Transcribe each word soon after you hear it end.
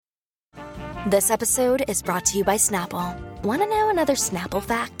This episode is brought to you by Snapple. Want to know another Snapple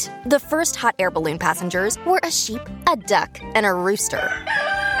fact? The first hot air balloon passengers were a sheep, a duck, and a rooster.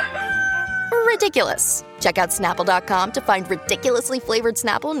 Ridiculous. Check out Snapple.com to find ridiculously flavored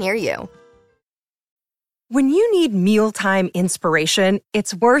Snapple near you. When you need mealtime inspiration,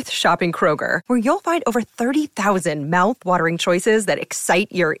 it's worth shopping Kroger, where you'll find over 30,000 mouth-watering choices that excite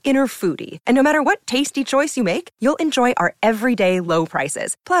your inner foodie. And no matter what tasty choice you make, you'll enjoy our everyday low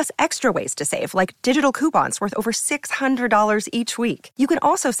prices, plus extra ways to save, like digital coupons worth over $600 each week. You can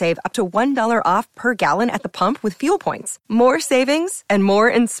also save up to $1 off per gallon at the pump with fuel points. More savings and more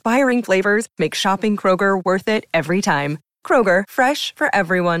inspiring flavors make shopping Kroger worth it every time. Kroger, fresh for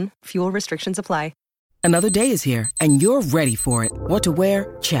everyone. Fuel restrictions apply. Another day is here, and you're ready for it. What to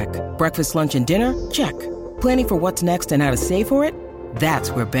wear? Check. Breakfast, lunch, and dinner? Check. Planning for what's next and how to save for it?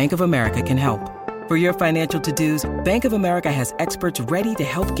 That's where Bank of America can help. For your financial to-dos, Bank of America has experts ready to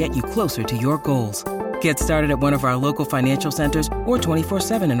help get you closer to your goals. Get started at one of our local financial centers or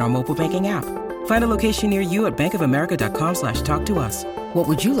 24/7 in our mobile banking app. Find a location near you at bankofamerica.com/talktous. What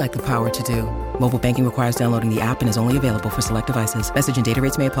would you like the power to do? Mobile banking requires downloading the app and is only available for select devices. Message and data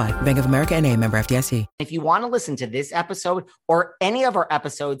rates may apply. Bank of America N.A., member FDIC. If you want to listen to this episode or any of our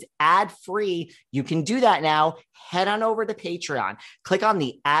episodes ad-free, you can do that now. Head on over to Patreon. Click on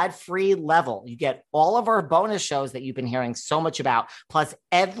the ad-free level. You get all of our bonus shows that you've been hearing so much about. Plus,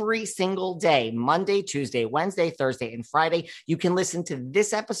 every single day, Monday, Tuesday, Wednesday, Thursday, and Friday, you can listen to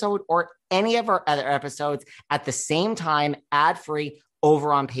this episode or any of our other episodes at the same time, ad-free,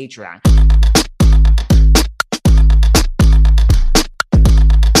 over on Patreon.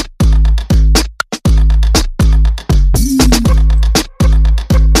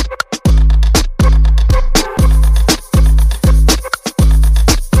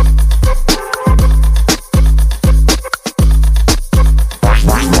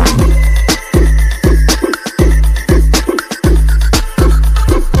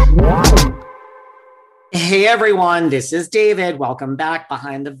 Hey everyone, this is David. Welcome back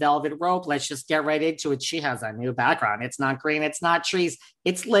behind the velvet rope. Let's just get right into it. She has a new background. It's not green, it's not trees,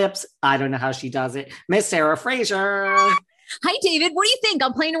 it's lips. I don't know how she does it. Miss Sarah Fraser. Hi David, what do you think?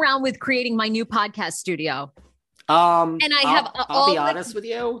 I'm playing around with creating my new podcast studio. And I'll be honest with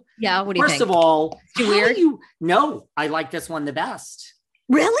you. Yeah, what do you think? First of all, too weird? No, I like this one the best.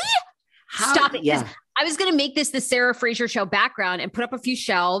 Really? Stop it. Yeah. I was going to make this the Sarah Fraser Show background and put up a few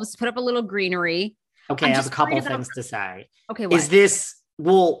shelves, put up a little greenery. Okay, I have a couple of things to say. Okay, what?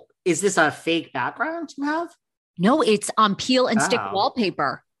 Is this a fake background you have? No, it's on peel and stick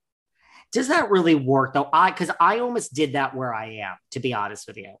wallpaper. Does that really work though? Because I almost did that where I am, to be honest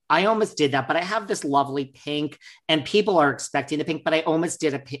with you. I almost did that, but I have this lovely pink and people are expecting the pink, but I almost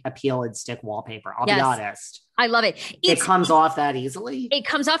did a peel and stick wallpaper. I'll be honest. I love it. It comes off that easily. It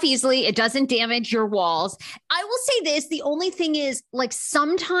comes off easily. It doesn't damage your walls. I will say this. The only thing is like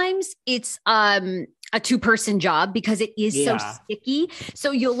sometimes it's a two-person job because it is so sticky.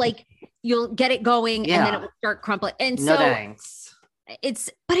 So you'll get it going and then it will start crumpling. And no so thanks.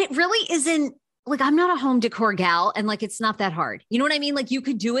 But it really isn't like, I'm not a home decor gal and like, it's not that hard. You know what I mean? Like you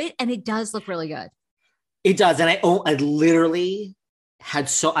could do it and it does look really good. It does. And I literally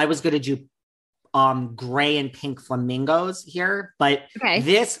I was going to do gray and pink flamingos here, but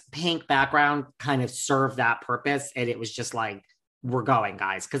this pink background kind of served that purpose. And it was just like, we're going,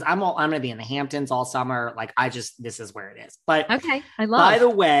 guys. Cause I'm going to be in the Hamptons all summer. Like this is where it is. But by the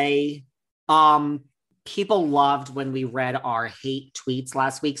way, people loved when we read our hate tweets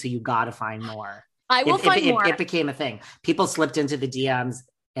last week. So you got to find more. I will find more. It became a thing. People slipped into the DMs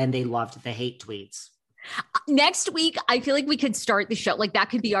and they loved the hate tweets. Next week, I feel like we could start the show. Like that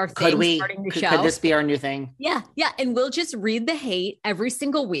could be our thing. Starting the show. Could this be our new thing? Yeah. And we'll just read the hate every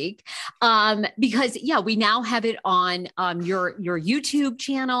single week. Because we now have it on your YouTube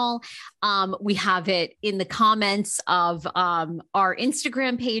channel. We have it in the comments of our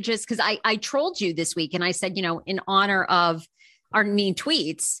Instagram pages. Cause I trolled you this week and I said, in honor of our mean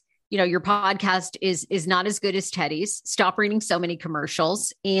tweets, your podcast is not as good as Teddy's. Stop reading so many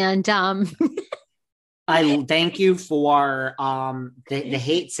commercials. And I thank you for the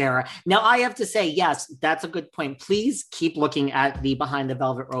hate, Sarah. Now, I have to say, yes, that's a good point. Please keep looking at the Behind the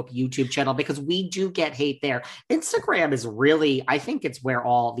Velvet Rope YouTube channel because we do get hate there. Instagram is really, I think it's where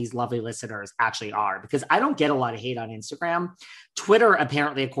all these lovely listeners actually are because I don't get a lot of hate on Instagram. Twitter,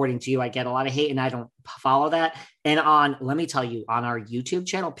 apparently, according to you, I get a lot of hate and I don't follow that. And let me tell you, on our YouTube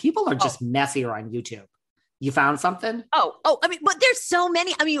channel, people are just messier on YouTube. You found something? I mean, but there's so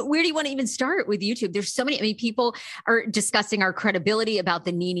many. I mean, where do you want to even start with YouTube? There's so many. I mean, people are discussing our credibility about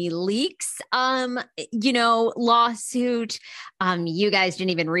the NeNe Leaks, lawsuit. You guys didn't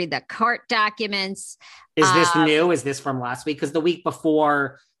even read the court documents. Is this new? Is this from last week? Because the week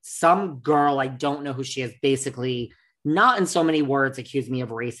before, some girl, I don't know who she is, basically, not in so many words, accused me of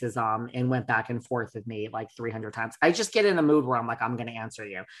racism and went back and forth with me like 300 times. I just get in a mood where I'm like, I'm going to answer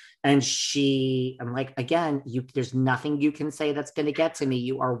you. And I'm like, again, there's nothing you can say that's going to get to me.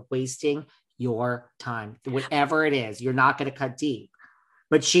 You are wasting your time. Whatever it is, you're not going to cut deep.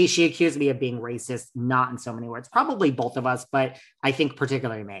 But she accused me of being racist, not in so many words, probably both of us, but I think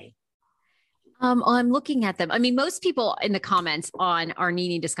particularly me. I'm looking at them. I mean, most people in the comments on our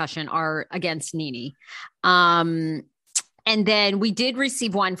NeNe discussion are against NeNe. And then we did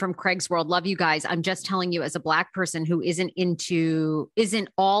receive one from Craig's World. Love you guys. I'm just telling you, as a Black person who isn't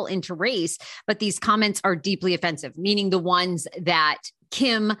all into race, but these comments are deeply offensive, meaning the ones that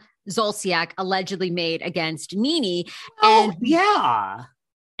Kim Zolciak allegedly made against NeNe. Oh, yeah.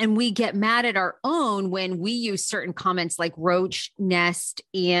 And we get mad at our own when we use certain comments like roach, nest,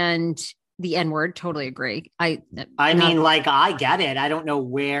 and the N-word. Totally agree. I mean, like, I get it. I don't know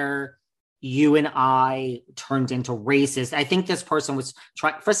where you and I turned into racist. I think this person was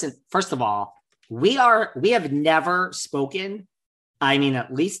trying. First of all, we have never spoken. I mean,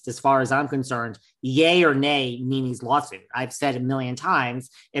 at least as far as I'm concerned, yay or nay, NeNe's lawsuit. I've said a million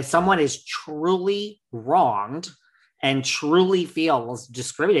times, if someone is truly wronged and truly feels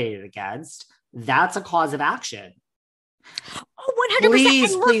discriminated against, that's a cause of action. Oh,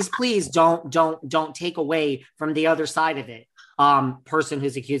 100%. Please don't take away from the other side of it. Person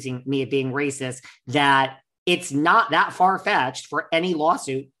who's accusing me of being racist, that it's not that far-fetched for any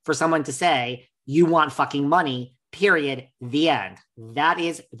lawsuit for someone to say, you want fucking money, period, the end. That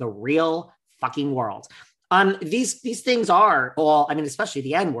is the real fucking world. These things are all, I mean, especially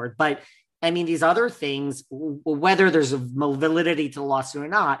the N-word, but I mean, these other things, whether there's a validity to the lawsuit or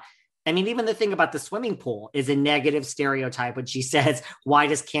not, I mean, even the thing about the swimming pool is a negative stereotype when she says, why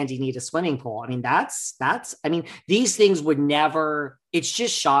does Candy need a swimming pool? I mean, I mean, these things would never, it's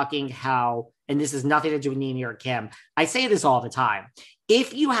just shocking how, and this has nothing to do with NeNe or Kim. I say this all the time.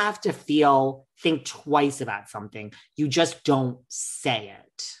 If you have to think twice about something, you just don't say it.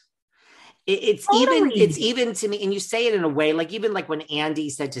 It's even to me, and you say it in a way, like even like when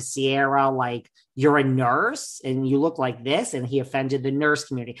Andy said to Sierra, like, you're a nurse and you look like this, and he offended the nurse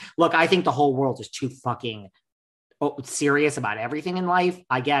community. Look, I think the whole world is too fucking serious about everything in life.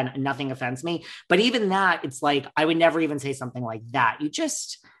 Again, nothing offends me, but even that, it's like, I would never even say something like that. You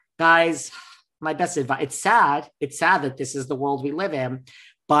just, guys, my best advice, it's sad that this is the world we live in,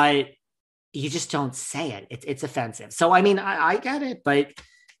 but you just don't say it. It's offensive. So, I mean, I get it, but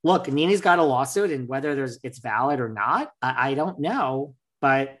look, NeNe's got a lawsuit, and whether it's valid or not, I don't know,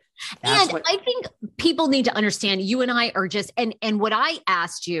 but I think people need to understand, you and I are just, and what I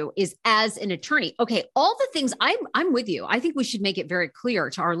asked you is, as an attorney, okay, all the things I'm with you. I think we should make it very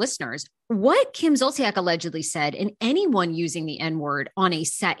clear to our listeners what Kim Zolciak allegedly said, and anyone using the N-word on a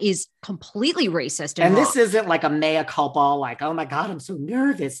set is completely racist. And this isn't like a mea culpa, like, oh my God, I'm so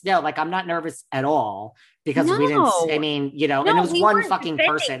nervous. No, like, I'm not nervous at all, because we didn't, I mean, and it was one fucking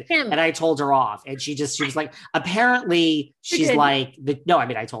person, and I told her off, and she was like, apparently she's like,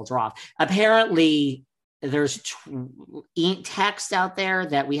 I told her off. Apparently there's text out there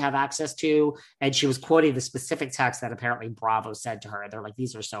that we have access to, and she was quoting the specific text that apparently Bravo said to her. They're like,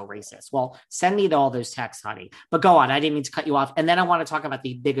 these are so racist. Well, send me all those texts, honey. But go on. I didn't mean to cut you off. And then I want to talk about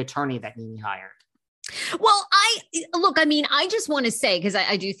the big attorney that NeNe hired. Well, I just want to say, because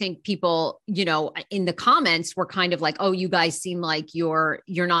I do think people, in the comments were kind of like, oh, you guys seem like you're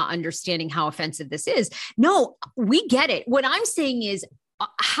not understanding how offensive this is. No, we get it. What I'm saying is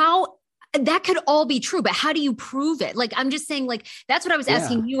how that could all be true, but how do you prove it? Like, I'm just saying, like, that's what I was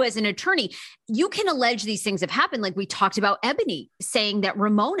asking you as an attorney. You can allege these things have happened. Like we talked about Ebony saying that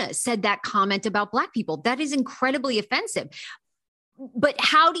Ramona said that comment about Black people. That is incredibly offensive. But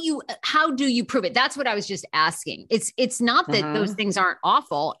how do you prove it? That's what I was just asking. It's not that those things aren't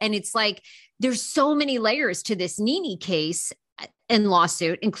awful. And it's like, there's so many layers to this NeNe case and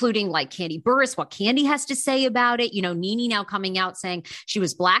lawsuit, including like Candy Burris, what Candy has to say about it. NeNe now coming out saying she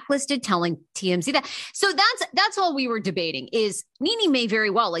was blacklisted, telling TMZ that. So that's all we were debating is NeNe may very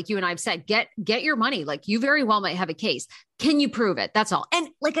well, like you and I have said, get your money. Like you very well might have a case. Can you prove it? That's all. And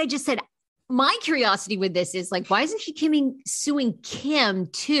like I just said, my curiosity with this is like, why isn't she suing Kim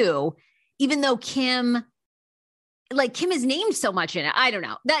too? Even though Kim like Kim is named so much in it. I don't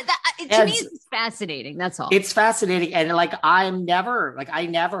know. That to me is fascinating. That's all. It's fascinating. And like, I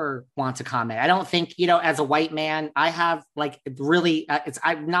never want to comment. I don't think, as a white man, I have like really,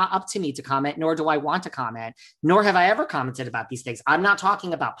 I'm not up to me to comment, nor do I want to comment, nor have I ever commented about these things. I'm not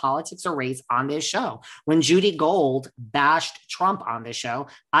talking about politics or race on this show. When Judy Gold bashed Trump on this show,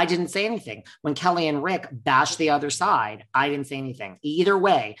 I didn't say anything. When Kelly and Rick bashed the other side, I didn't say anything. Either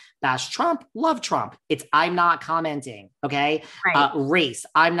way, bash Trump, love Trump. I'm not commenting. Okay. Right. Race.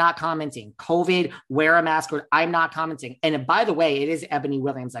 I'm not commenting. COVID, wear a mask. I'm not commenting. And by the way, it is Ebony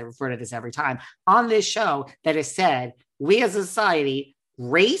Williams. I refer to this every time on this show that has said, we as a society,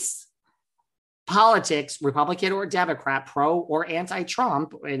 race, politics, Republican or Democrat, pro or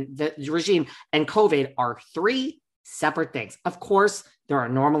anti-Trump and the regime, and COVID are three separate things. Of course, there are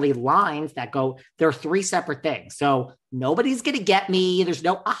normally lines that go, there are three separate things. So nobody's going to get me. There's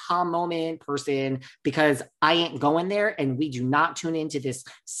no aha moment person because I ain't going there. And we do not tune into this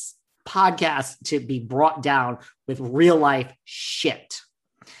podcast to be brought down with real life shit.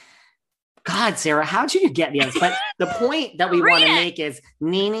 God, Sarah, how did you get me on this? But the point that we want to make is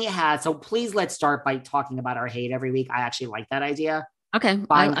Nene has, so please let's start by talking about our hate every week. I actually like that idea. Okay.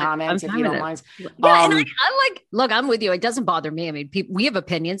 Fine comments if you don't mind. Yeah, and I'm like, look, I'm with you. It doesn't bother me. I mean, we have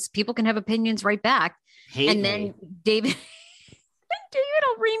opinions. People can have opinions right back. Then David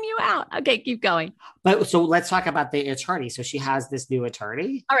will ream you out. Okay, keep going. But so let's talk about the attorney. So she has this new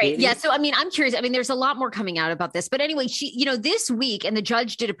attorney. All right. Katie? Yeah. So, I mean, I'm curious. I mean, there's a lot more coming out about this, but anyway, she, this week, and the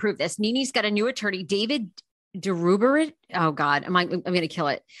judge did approve this. Nene's got a new attorney, David DeRuberit. Oh God, I'm going to kill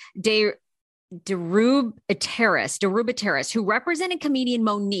it. DeRubeteris, who represented comedian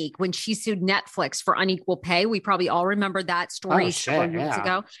Monique when she sued Netflix for unequal pay. We probably all remember that story several years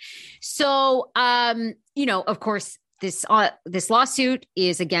ago. So, of course, this lawsuit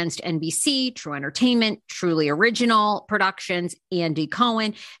is against NBC, True Entertainment, Truly Original Productions, Andy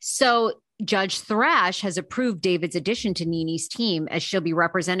Cohen. So Judge Thrash has approved David's addition to Nene's team as she'll be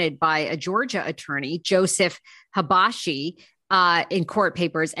represented by a Georgia attorney, Joseph Habashi, in court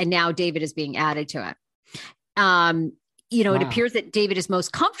papers, and now David is being added to it. It appears that David is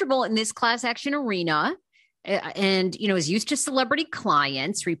most comfortable in this class action arena and, is used to celebrity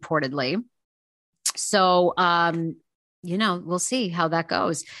clients reportedly. So, we'll see how that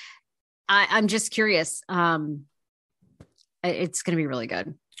goes. I'm just curious. It's going to be really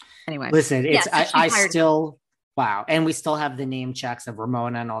good. Anyway. Listen, wow. And we still have the name checks of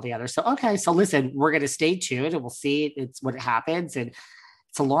Ramona and all the others. So, okay. So listen, we're going to stay tuned and we'll see it's what happens. And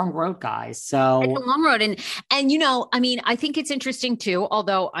it's a long road, guys. So it's a long road. And I think it's interesting too,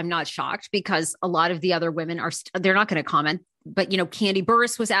 although I'm not shocked because a lot of the other women they're not going to comment. But, Candy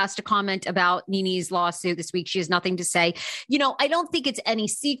Burris was asked to comment about Nene's lawsuit this week. She has nothing to say. I don't think it's any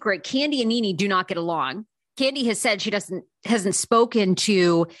secret. Candy and Nene do not get along. Candy has said she hasn't spoken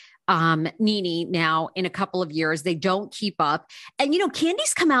to Nene now in a couple of years. They don't keep up. And,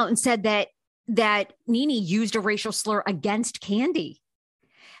 Candy's come out and said that Nene used a racial slur against Candy.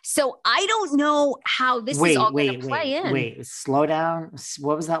 So I don't know how this is all going to play in. Wait, slow down.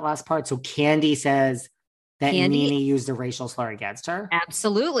 What was that last part? So Candy says that Nene used a racial slur against her?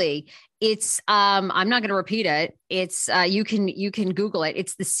 Absolutely. It's, I'm not going to repeat it. It's, you can Google it.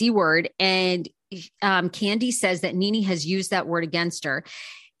 It's the C word. And Candy says that Nene has used that word against her.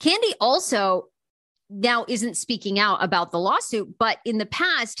 Candy also now isn't speaking out about the lawsuit, but in the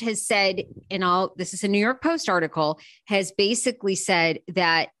past has said, this is a New York Post article, has basically said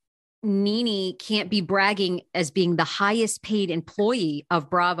that Nene can't be bragging as being the highest paid employee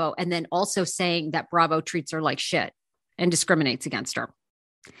of Bravo. And then also saying that Bravo treats her like shit and discriminates against her.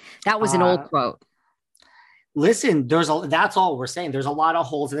 That was an old quote. Listen, that's all we're saying. There's a lot of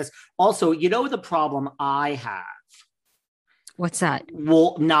holes in this. Also, the problem I have. What's that?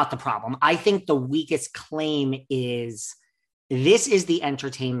 Well, not the problem. I think the weakest claim is this is the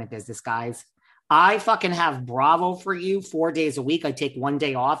entertainment business, guys. I fucking have Bravo for you 4 days a week. I take 1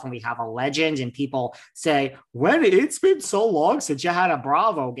 day off and we have a legend and people say, when it's been so long since you had a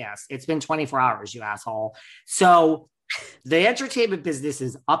Bravo guest. It's been 24 hours, you asshole. So the entertainment business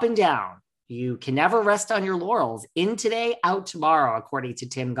is up and down. You can never rest on your laurels. In today, out tomorrow, according to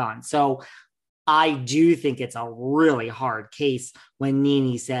Tim Gunn. So I do think it's a really hard case when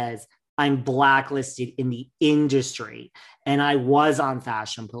Nene says, I'm blacklisted in the industry and I was on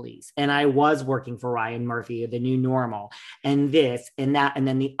Fashion Police and I was working for Ryan Murphy, the new normal, and this and that. And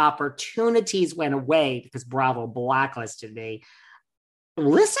then the opportunities went away because Bravo blacklisted me.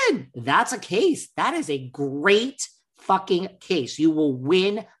 Listen, that's a case. That is a great fucking case. You will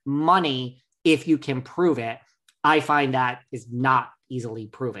win money if you can prove it. I find that is not easily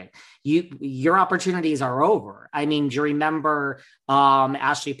prove it. Your opportunities are over. I mean, do you remember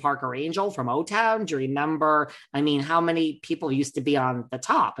Ashley Parker Angel from O-Town? Do you remember, I mean, how many people used to be on the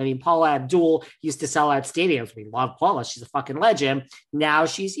top? I mean, Paula Abdul used to sell out stadiums. We love Paula. She's a fucking legend. Now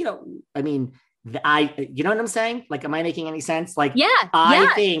she's, you know, I mean, you know what I'm saying? Like, am I making any sense? Like,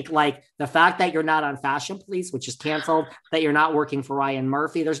 I think like the fact that you're not on Fashion Police, which is canceled, that you're not working for Ryan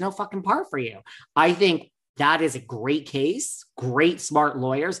Murphy, there's no fucking part for you. I think that is a great case, great, smart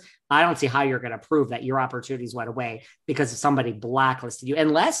lawyers. I don't see how you're going to prove that your opportunities went away because somebody blacklisted you.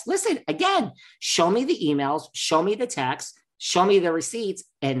 Unless, listen, again, show me the emails, show me the texts, show me the receipts,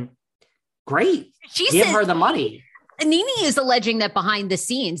 and great, give her the money. NeNe is alleging that behind the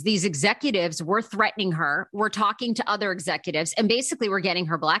scenes, these executives were threatening her, were talking to other executives, and basically were getting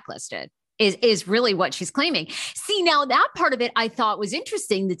her blacklisted is really what she's claiming. See, now that part of it I thought was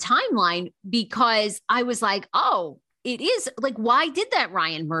interesting, the timeline, because I was like, oh, it is like, why did that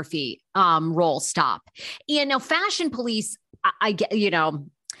Ryan Murphy role stop? And now Fashion Police, I get, you know,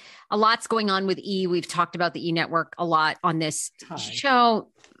 a lot's going on with E. We've talked about the E Network a lot on this show.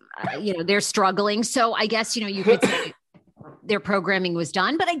 You know, they're struggling. So I guess, you know, you could say their programming was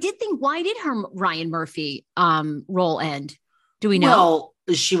done, but I did think, why did her Ryan Murphy role end? Do we know? Well,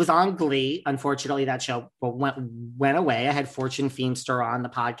 she was on Glee. Unfortunately, that show went away. I had Fortune Feimster on the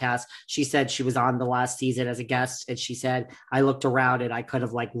podcast. She said she was on the last season as a guest. And she said, I looked around and I could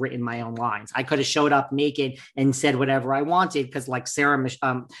have like written my own lines. I could have showed up naked and said whatever I wanted. Cause like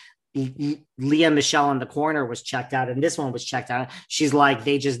Leah Michelle in the corner was checked out and this one was checked out. She's like,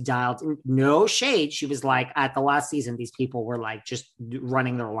 they just dialed, no shade. She was like, at the last season, these people were like just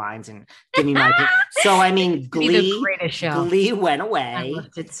running their lines and giving my opinion. So I mean, Glee went away. I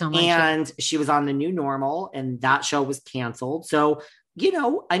loved it so much. And she was on The New Normal and that show was canceled. So, you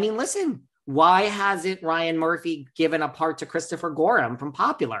know, I mean, listen, why hasn't Ryan Murphy given a part to Christopher Gorham from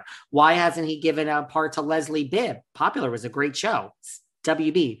Popular? Why hasn't he given a part to Leslie Bibb? Popular was a great show.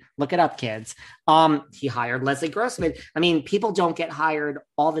 WB, look it up, kids. He hired Leslie Grossman. I mean, people don't get hired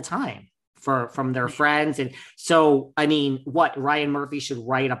all the time from their friends. And so, I mean, what Ryan Murphy should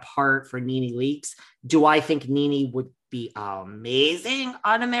write a part for NeNe Leakes. Do I think NeNe would be amazing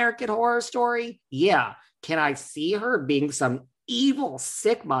on American Horror Story? Yeah. Can I see her being some evil,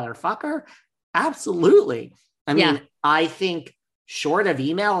 sick motherfucker? Absolutely. I mean, I think short of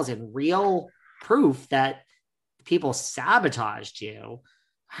emails and real proof that people sabotaged you,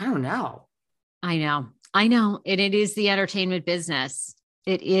 I don't know. I know. And it is the entertainment business.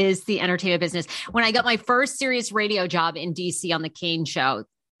 It is the entertainment business. When I got my first serious radio job in DC on the Kane show,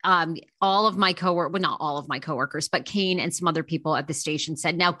 all of my coworkers, well, not all of my coworkers, but Kane and some other people at the station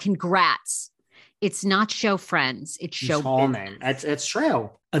said, now, congrats. It's not show friends. It's show business. It's true.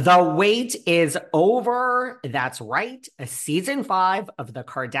 The wait is over. That's right. Season 5 of The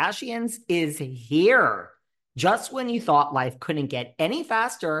Kardashians is here. Just when you thought life couldn't get any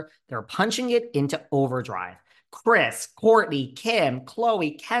faster, they're punching it into overdrive. Kris, Kourtney, Kim,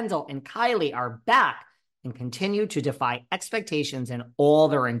 Khloe, Kendall, and Kylie are back and continue to defy expectations in all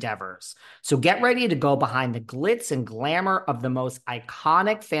their endeavors. So get ready to go behind the glitz and glamour of the most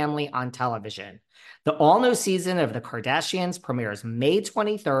iconic family on television. The all-new season of The Kardashians premieres May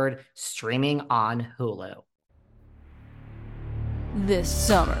 23rd, streaming on Hulu. This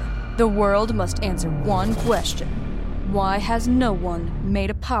summer, the world must answer one question. Why has no one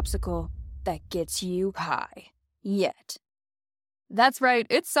made a popsicle that gets you high yet? That's right,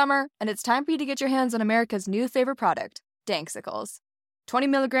 it's summer, and it's time for you to get your hands on America's new favorite product, Danksicles. 20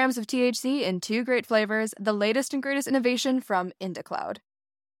 milligrams of THC in 2 great flavors, the latest and greatest innovation from IndaCloud.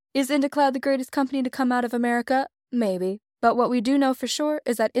 Is IndaCloud the greatest company to come out of America? Maybe. But what we do know for sure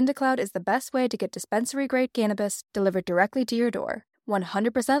is that IndaCloud is the best way to get dispensary-grade cannabis delivered directly to your door,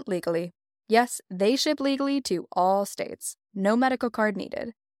 100% legally. Yes, they ship legally to all states. No medical card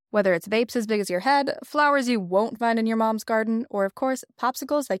needed. Whether it's vapes as big as your head, flowers you won't find in your mom's garden, or of course,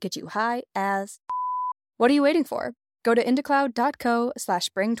 popsicles that get you high as... What are you waiting for? Go to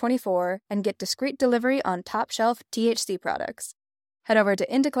indacloud.co/spring24 and get discreet delivery on top-shelf THC products. Head over to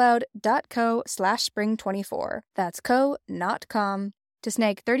indacloud.co/spring24. That's co, not com, to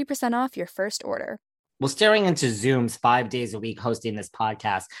snag 30% off your first order. Well, staring into Zooms 5 days a week hosting this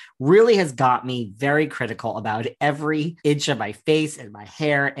podcast really has got me very critical about every inch of my face and my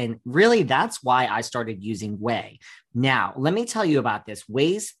hair. And really, that's why I started using Whey. Now, let me tell you about this.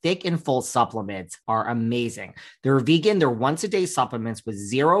 Way's thick and full supplements are amazing. They're vegan. They're once a day supplements with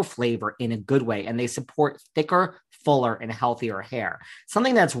zero flavor in a good way, and they support thicker, fuller, and healthier hair.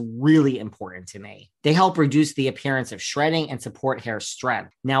 Something that's really important to me. They help reduce the appearance of shredding and support hair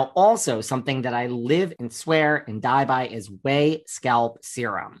strength. Now, also something that I live and swear and die by is Way Scalp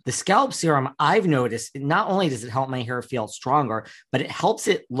Serum. The scalp serum, I've noticed, not only does it help my hair feel stronger, but it helps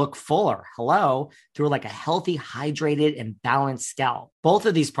it look fuller. Hello, through like a healthy, hydrated, and balanced scalp. Both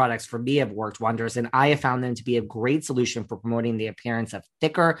of these products for me have worked wonders, and I have found them to be a great solution for promoting the appearance of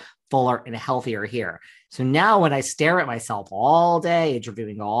thicker, fuller, and healthier hair. So now when I stare at myself all day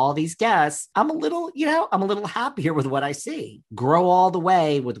interviewing all these guests, I'm a little happier with what I see. Grow all the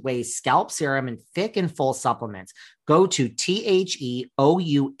way with Way's Scalp Serum and thick and full supplements. Go to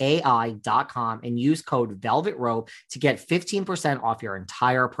THEOUAI.com and use code Velvet Rope to get 15% off your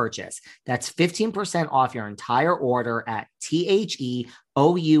entire purchase. That's 15% off your entire order at THEOUAI.com,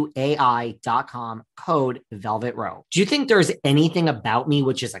 code Velvet Rope. Do you think there's anything about me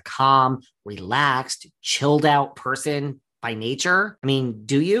which is a calm, relaxed, chilled out person by nature? I mean,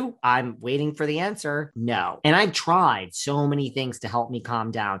 do you? I'm waiting for the answer. No. And I've tried so many things to help me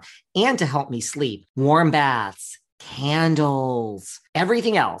calm down and to help me sleep. Warm baths, candles,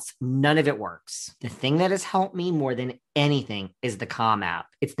 everything else. None of it works. The thing that has helped me more than anything is the Calm app.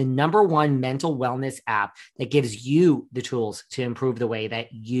 It's the #1 mental wellness app that gives you the tools to improve the way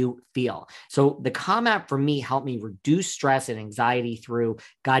that you feel. So the Calm app for me helped me reduce stress and anxiety through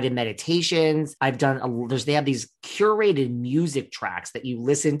guided meditations. They have these curated music tracks that you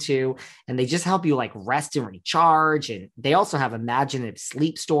listen to, and they just help you like rest and recharge. And they also have imaginative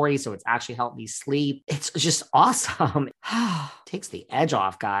sleep stories. So it's actually helped me sleep. It's just awesome. Takes the edge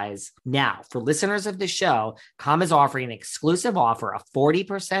off, guys. Now, for listeners of the show, Calm is offering an exclusive offer of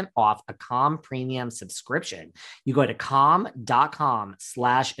 40% off a Calm premium subscription. You go to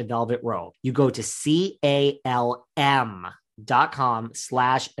calm.com/velvetrope. You go to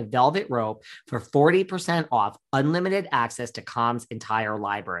CALM.com/velvetrope for 40% off unlimited access to Calm's entire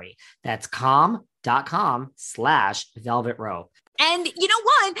library. That's calm.com/velvetrope. And you know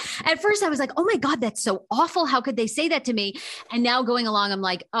what? At first I was like, oh my God, that's so awful. How could they say that to me? And now going along, I'm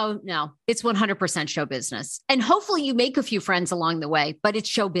like, oh no, it's 100% show business. And hopefully you make a few friends along the way, but it's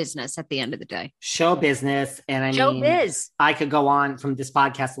show business at the end of the day. Show business. And I could go on from this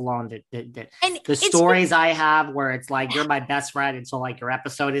podcast alone. The stories I have where it's like, you're my best friend until like your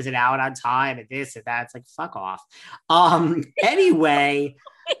episode isn't out on time and this and that. It's like, fuck off. Anyway,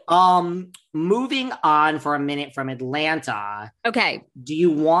 moving on for a minute from Atlanta. Okay. Do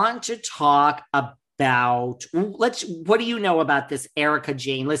you want to talk about, what do you know about this Erika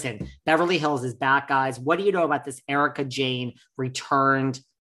Jayne? Listen, Beverly Hills is back, guys. What do you know about this Erika Jayne returned?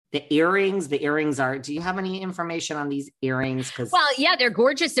 The earrings do you have any information on these earrings? Well, yeah, they're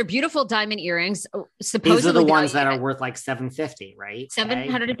gorgeous. They're beautiful diamond earrings. Supposedly these are the ones that are worth like $750,000, right?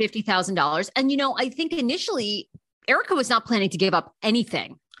 $750,000. And, I think initially Erika was not planning to give up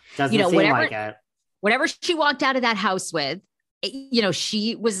anything. Doesn't seem like it. Whatever she walked out of that house with,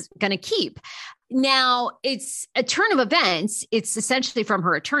 she was going to keep. Now, it's a turn of events. It's essentially from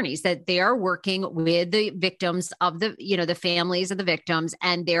her attorneys that they are working with the victims of the families of the victims,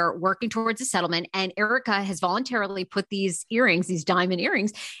 and they're working towards a settlement. And Erika has voluntarily put these earrings, these diamond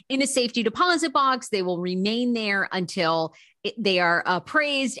earrings, in a safety deposit box. They will remain there until they are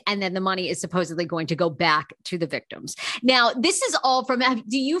appraised, and then the money is supposedly going to go back to the victims. Now, this is all from,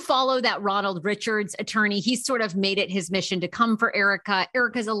 do you follow that Ronald Richards attorney? He's sort of made it his mission to come for Erika.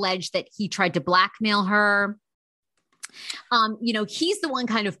 Erika's alleged that he tried to blackmail her. He's the one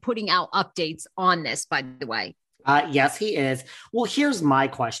kind of putting out updates on this, by the way. Yes, he is. Well, here's my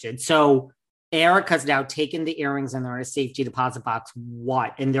question. So Erika's now taken the earrings and they're in a safety deposit box.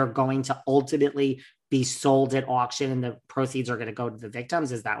 What? And they're going to ultimately be sold at auction and the proceeds are going to go to the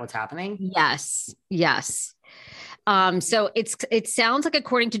victims. Is that what's happening? Yes. So it sounds like,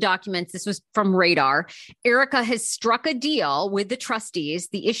 according to documents, this was from Radar, Erika has struck a deal with the trustees.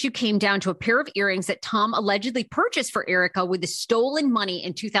 The issue came down to a pair of earrings that Tom allegedly purchased for Erika with the stolen money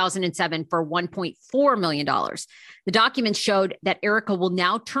in 2007 for $1.4 million. The documents showed that Erika will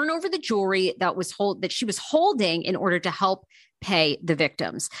now turn over the jewelry that she was holding in order to help pay the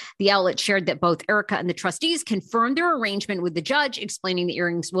victims. The outlet shared that both Erika and the trustees confirmed their arrangement with the judge, explaining the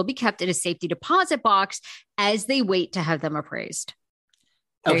earrings will be kept in a safety deposit box as they wait to have them appraised.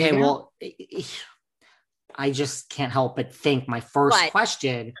 Okay, well, I just can't help but think my first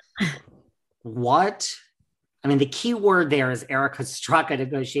question, the key word there is Erika struck a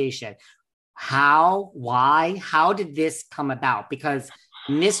negotiation. How? Why? How did this come about? Because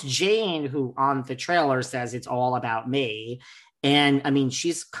Miss Jane, who on the trailer says it's all about me. And I mean,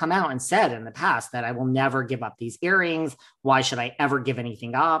 she's come out and said in the past that I will never give up these earrings. Why should I ever give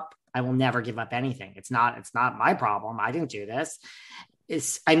anything up? I will never give up anything. It's not my problem. I didn't do this.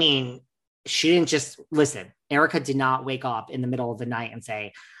 She didn't just listen. Erica did not wake up in the middle of the night and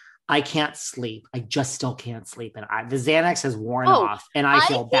say, I can't sleep. I just still can't sleep. And the Xanax has worn off and I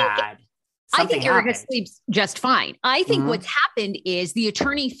feel bad. I think Erica sleeps just fine. I think what's happened is the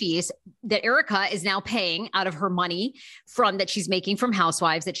attorney fees that Erica is now paying out of her money that she's making from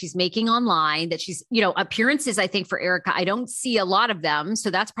Housewives, that she's making online, that she's, appearances, I think for Erica, I don't see a lot of them. So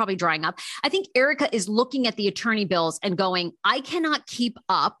that's probably drying up. I think Erica is looking at the attorney bills and going, I cannot keep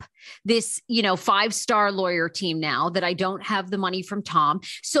up this, 5-star lawyer team now that I don't have the money from Tom.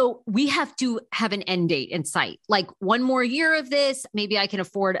 So we have to have an end date in sight. Like one more year of this, maybe I can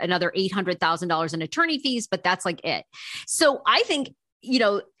afford another $800,000 in attorney fees, but that's like it. So I think,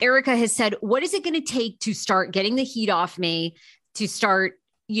 Erica has said, what is it going to take to start getting the heat off me, to start,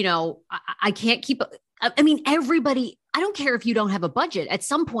 I can't keep, everybody, I don't care if you don't have a budget. At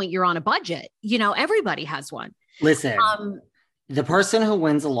some point you're on a budget, everybody has one. Listen, the person who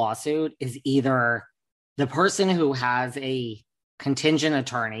wins a lawsuit is either the person who has a contingent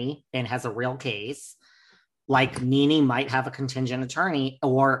attorney and has a real case, like Nene might have a contingent attorney,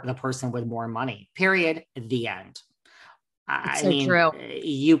 or the person with more money, period, the end. True.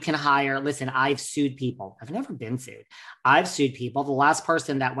 You can hire, listen, I've sued people. I've never been sued. I've sued people. The last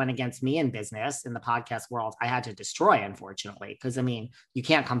person that went against me in business in the podcast world, I had to destroy, unfortunately, because you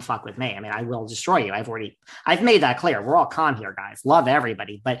can't come fuck with me. I will destroy you. I've made that clear. We're all con here, guys. Love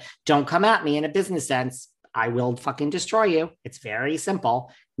everybody, but don't come at me in a business sense. I will fucking destroy you. It's very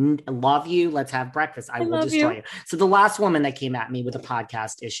simple. Love you. Let's have breakfast. I will destroy you. So the last woman that came at me with a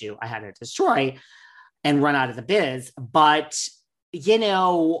podcast issue, I had to destroy and run out of the biz. But,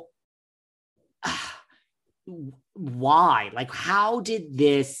 why? Like, how did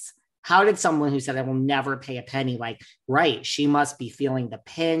someone who said, I will never pay a penny, she must be feeling the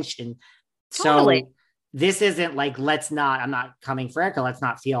pinch. And totally. So this isn't like, I'm not coming for Erica. Let's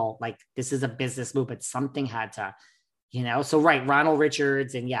not feel like this is a business move, but something had to, so right. Ronald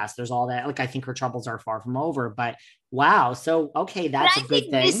Richards. And yes, there's all that. Like, I think her troubles are far from over, but wow. So, okay. That's a good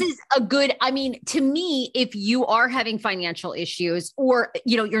thing. This is a good, to me, if you are having financial issues or,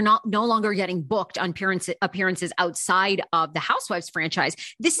 you're no longer getting booked on appearances outside of the Housewives franchise,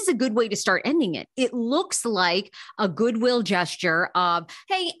 this is a good way to start ending it. It looks like a goodwill gesture of,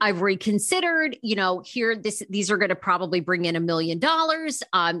 hey, I've reconsidered, these are going to probably bring in $1 million.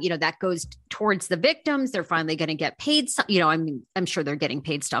 That goes towards the victims. They're finally going to get paid. I'm sure they're getting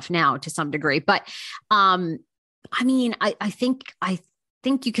paid stuff now to some degree, but, I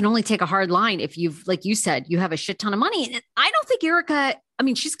think you can only take a hard line if you've, like you said, you have a shit ton of money. And I don't think Erica,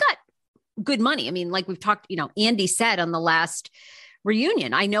 she's got good money. Like we've talked, Andy said on the last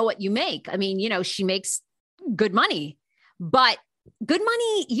reunion, I know what you make. She makes good money, but good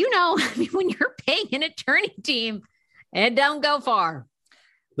money, when you're paying an attorney team, it don't go far.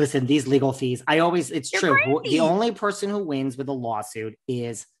 Listen, these legal fees, it's You're true. crazy. The only person who wins with a lawsuit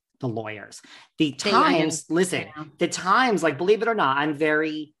is the lawyers. The times, like, believe it or not,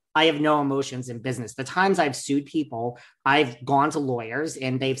 I have no emotions in business. The times I've sued people, I've gone to lawyers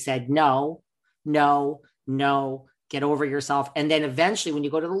and they've said, no, get over yourself. And then eventually when you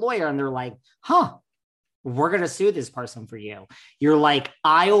go to the lawyer and they're like, we're going to sue this person for you. You're like,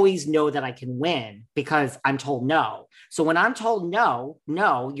 I always know that I can win because I'm told no. So when I'm told no,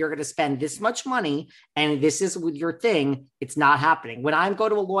 you're going to spend this much money and this is with your thing, it's not happening. When I go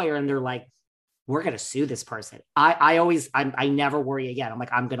to a lawyer and they're like, we're going to sue this person, I never worry again. I'm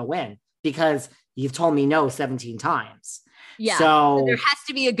like, I'm going to win because you've told me no 17 times. Yeah. So there has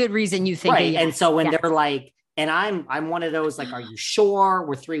to be a good reason you think. Right. And so when they're like, and I'm one of those, like, are you sure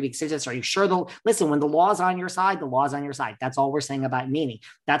we're 3 weeks into this? Are you sure? Listen, when the law's on your side, the law's on your side. That's all we're saying about Nene.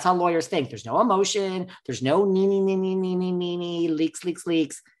 That's how lawyers think. There's no emotion. There's no Nene, leaks.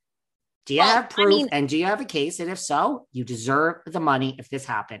 Do you have proof? And do you have a case? And if so, you deserve the money if this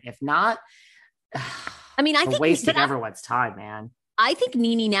happened. If not, I think wasting everyone's time, man. I think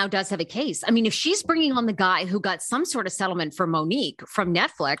Nene now does have a case. If she's bringing on the guy who got some sort of settlement for Monique from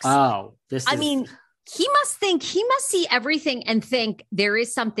Netflix. Oh, he must see everything and think there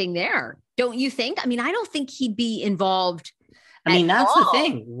is something there. Don't you think? I don't think he'd be involved. That's the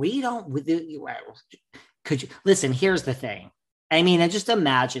thing. Could you listen? Here's the thing. And just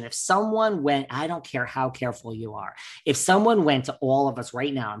imagine if someone went, I don't care how careful you are. If someone went to all of us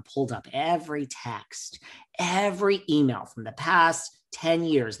right now and pulled up every text, every email from the past 10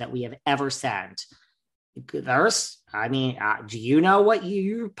 years that we have ever sent, there's I mean, do you know what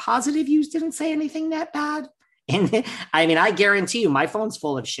you're positive you didn't say anything that bad? And I mean, I guarantee you my phone's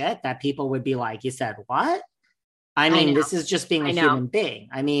full of shit that people would be like, you said what? I mean, this is just being a human being.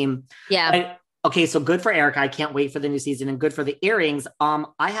 I mean, yeah. Okay, so good for Erica. I can't wait for the new season, and good for the earrings. I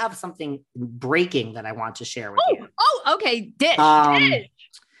have something breaking that I want to share with you. Oh, okay. Dish.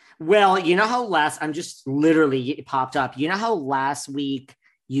 Well, you know how I'm just literally popped up. You know how last week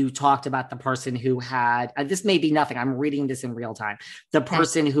you talked about the person who had, this may be nothing. I'm reading this in real time. The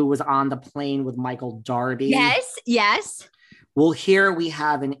person who was on the plane with Michael Darby. Yes. Well, here we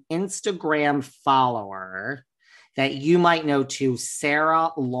have an Instagram follower that you might know too,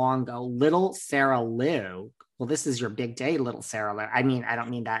 Sarah Longo, little Sarah Lou. Well, this is your big day, little Sarah Lou. I mean, I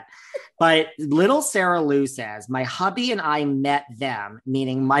don't mean that. But little Sarah Lou says, my hubby and I met them,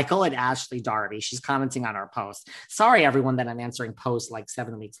 meaning Michael and Ashley Darby. She's commenting on our post. Sorry, everyone, that I'm answering posts like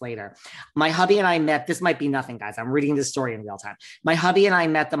 7 weeks later. My hubby and I met, this might be nothing, guys. I'm reading this story in real time. My hubby and I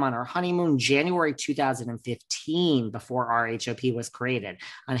met them on our honeymoon, January 2015, before RHOP was created,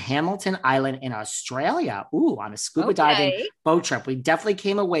 on Hamilton Island in Australia. Ooh, on a scuba diving boat trip. We definitely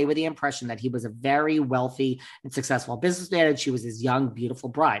came away with the impression that he was a very wealthy and successful businessman, and she was his young, beautiful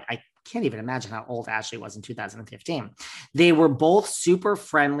bride. I can't even imagine how old Ashley was in 2015. They were both super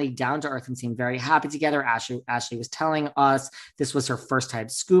friendly, down to earth, and seemed very happy together. Ashley was telling us this was her first time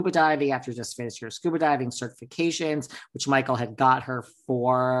scuba diving after just finished her scuba diving certifications, which Michael had got her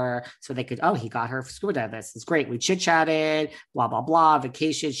for, so they could, he got her for scuba diving. This is great. We chit-chatted, blah, blah, blah,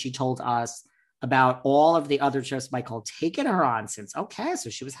 vacation. She told us about all of the other trips Michael had taken her on since. Okay,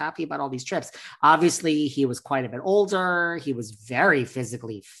 so she was happy about all these trips. Obviously, he was quite a bit older. He was very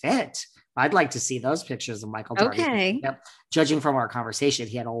physically fit. I'd like to see those pictures of Michael Darby. Okay. Yep. Judging from our conversation,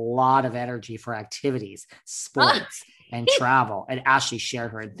 he had a lot of energy for activities, sports, and travel. And Ashley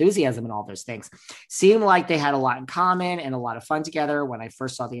shared her enthusiasm and all those things. Seemed like they had a lot in common and a lot of fun together. When I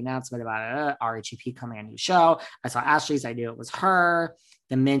first saw the announcement about RHEP coming on a new show, I saw Ashley's. I knew it was her.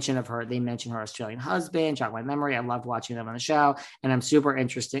 They mentioned her Australian husband, jogged my memory. I loved watching them on the show, and I'm super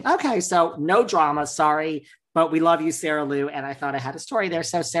interested. Okay, so no drama, sorry, but we love you, Sarah Lou, and I thought I had a story there,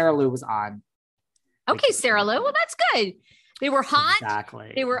 so Sarah Lou was on. Okay, Sarah Lou, well, that's good. They were hot.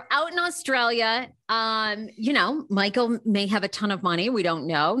 Exactly. They were out in Australia. Michael may have a ton of money. We don't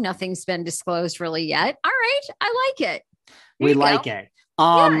know. Nothing's been disclosed really yet. All right, I like it. We like it.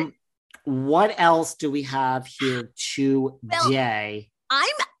 What else do we have here today?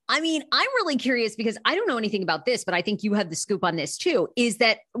 I'm really curious because I don't know anything about this, but I think you have the scoop on this too, is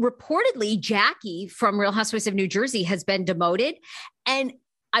that reportedly Jackie from Real Housewives of New Jersey has been demoted. And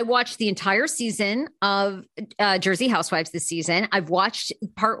I watched the entire season of Jersey Housewives this season. I've watched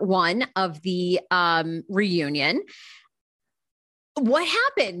part 1 of the reunion. What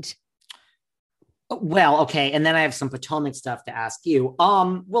happened? Well, okay. And then I have some Potomac stuff to ask you.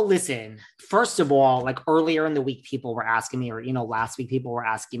 Well, listen, first of all, like earlier in the week, people were asking me, or, last week people were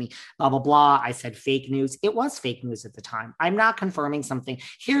asking me, blah, blah, blah. I said fake news. It was fake news at the time. I'm not confirming something.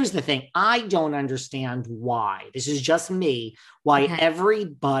 Here's the thing. I don't understand why. This is just me, why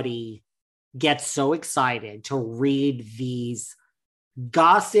everybody gets so excited to read these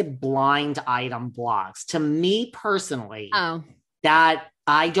gossip blind item blogs. To me personally, that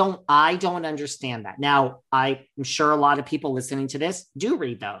I don't understand that. Now, I'm sure a lot of people listening to this do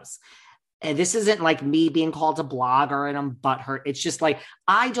read those. And this isn't like me being called a blogger and I'm butthurt. It's just like,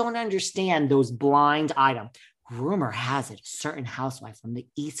 I don't understand those blind items. Rumor has it, a certain housewife from the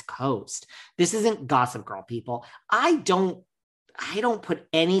East Coast. This isn't Gossip Girl, people. I don't put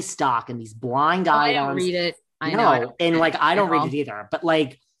any stock in these blind items. I don't read it. I know. And like, I don't read it either. But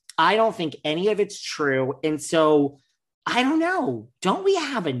like, I don't think any of it's true. And so I don't know. Don't we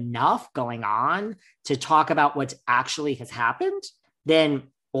have enough going on to talk about what actually has happened? Then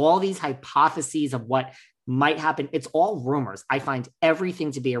all these hypotheses of what might happen, it's all rumors. I find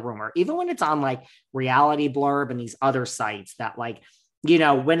everything to be a rumor, even when it's on like Reality Blurb and these other sites that like,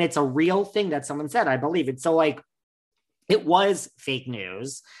 when it's a real thing that someone said, I believe it. So like, it was fake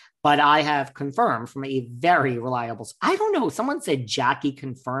news, but I have confirmed from a very reliable, I don't know, someone said Jackie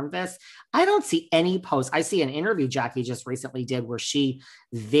confirmed this. I don't see any posts. I see an interview Jackie just recently did where she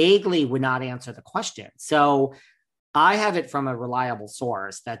vaguely would not answer the question. So I have it from a reliable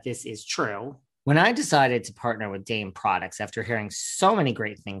source that this is true. When I decided to partner with Dame Products after hearing so many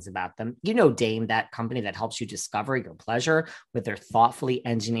great things about them, you know Dame, that company that helps you discover your pleasure with their thoughtfully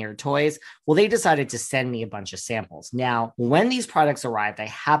engineered toys. Well, they decided to send me a bunch of samples. Now, when these products arrived, I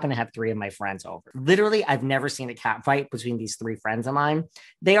happen to have 3 of my friends over. Literally, I've never seen a cat fight between these 3 friends of mine.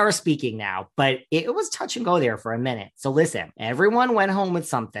 They are speaking now, but it was touch and go there for a minute. So listen, everyone went home with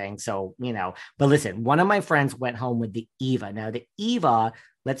something. So, but listen, one of my friends went home with the Eva. Now, the Eva,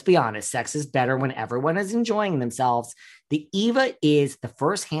 let's be honest, sex is better when everyone is enjoying themselves. The Eva is the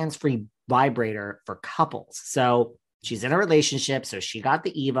first hands-free vibrator for couples. So she's in a relationship, so she got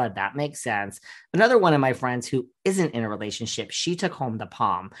the Eva. That makes sense. Another one of my friends who isn't in a relationship, she took home the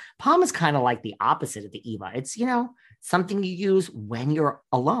Palm. Palm is kind of like the opposite of the Eva. It's, something you use when you're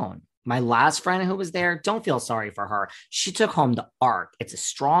alone. My last friend who was there, don't feel sorry for her. She took home the Arc. It's a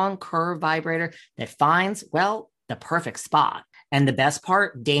strong curve vibrator that finds, the perfect spot. And the best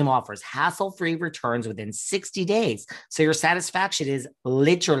part, Dame offers hassle-free returns within 60 days. So your satisfaction is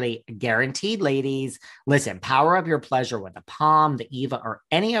literally guaranteed, ladies. Listen, power up your pleasure with the Palm, the Eva, or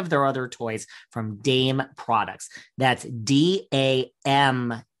any of their other toys from Dame Products. That's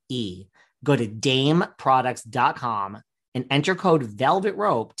DAME. Go to dameproducts.com and enter code Velvet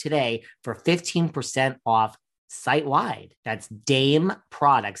Rope today for 15% off site-wide. That's Dame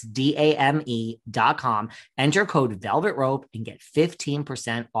Products, DAME.com. Enter code Velvet Rope and get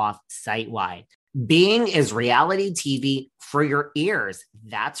 15% off site-wide. Being is reality TV for your ears.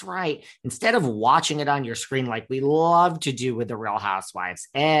 That's right. Instead of watching it on your screen like we love to do with the Real Housewives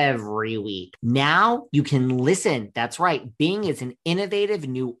every week, now you can listen. That's right. Being is an innovative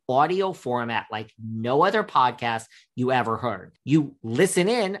new audio format like no other podcast you ever heard. You listen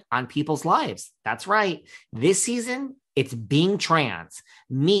in on people's lives. That's right. This season, it's Being Trans.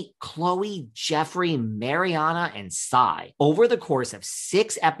 Meet Chloe, Jeffrey, Mariana, and Sai. Over the course of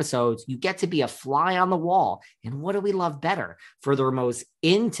 6 episodes, you get to be a fly on the wall. And what do we love better? For their most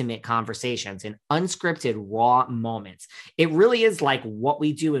intimate conversations and unscripted raw moments. It really is like what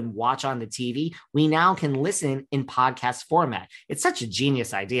we do and watch on the TV. We now can listen in podcast format. It's such a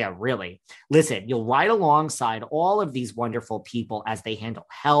genius idea, really. Listen, you'll ride alongside all of these wonderful people as they handle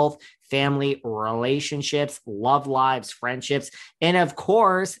health, family, relationships, love lives, friendships, and of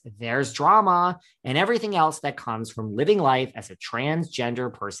course, there's drama and everything else that comes from living life as a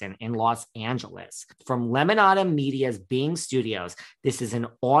transgender person in Los Angeles. From Lemonada Media's Being Studios, this is an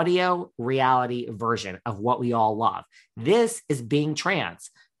audio reality version of what we all love. This is Being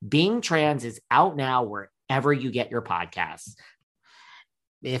Trans. Being Trans is out now wherever you get your podcasts.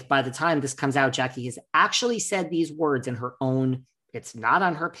 If by the time this comes out, Jackie has actually said these words in her own. It's not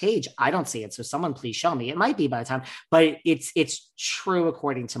on her page. I don't see it. So someone please show me. It might be by the time, but it's true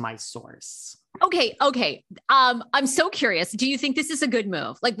according to my source. Okay. I'm so curious. Do you think this is a good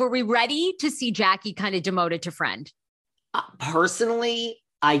move? Like, were we ready to see Jackie kind of demoted to friend? Personally,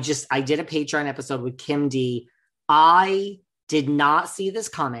 I did a Patreon episode with Kim D. I did not see this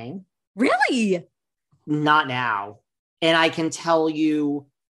coming. Really? Not now. And I can tell you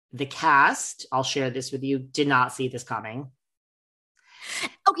the cast, I'll share this with you, did not see this coming.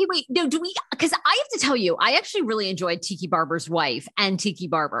 Okay, wait, no, because I have to tell you, I actually really enjoyed Tiki Barber's wife and Tiki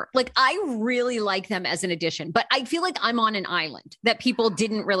Barber. Like, I really like them as an addition, but I feel like I'm on an island that people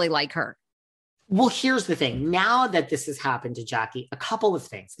didn't really like her. Well, here's the thing. Now that this has happened to Jackie, a couple of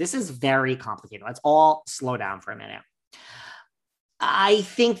things. This is very complicated. Let's all slow down for a minute. I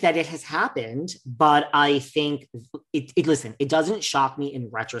think that it has happened, but I think listen, it doesn't shock me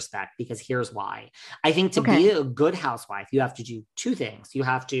in retrospect because here's why. I think to be a good housewife, you have to do 2 things. You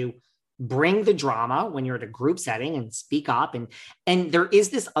have to bring the drama when you're at a group setting and speak up. And there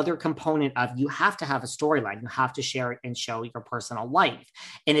is this other component of you have to have a storyline. You have to share it and show your personal life.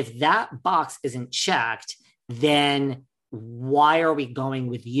 And if that box isn't checked, then why are we going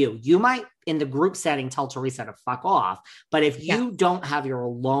with you? You might, in the group setting, tell Teresa to fuck off. But if you don't have your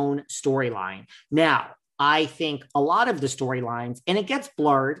lone storyline, now, I think a lot of the storylines, and it gets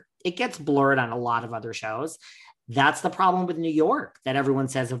blurred on a lot of other shows. That's the problem with New York that everyone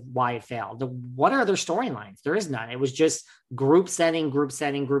says of why it failed. What are their storylines? There is none. It was just group setting.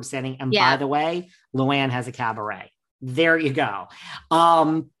 And by the way, Luann has a cabaret. There you go.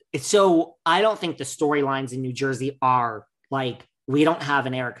 So I don't think the storylines in New Jersey are like, we don't have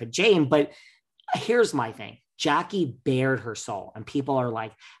an Erica Jane, but here's my thing. Jackie bared her soul and people are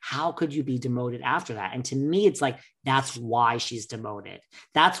like, how could you be demoted after that? And to me, it's like, that's why she's demoted.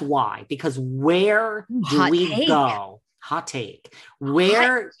 That's why, because where do we go? Hot take.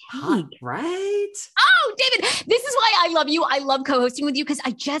 Right? Oh, David, this is why I love you. I love co-hosting with you because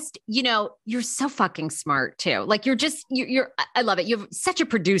I just, you're so fucking smart too. Like I love it. You have such a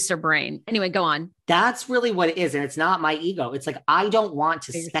producer brain. Anyway, go on. That's really what it is. And it's not my ego. It's like, I don't want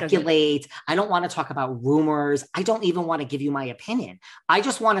to speculate. I don't want to talk about rumors. I don't even want to give you my opinion. I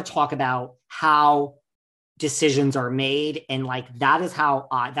just want to talk about how decisions are made. And like, that is how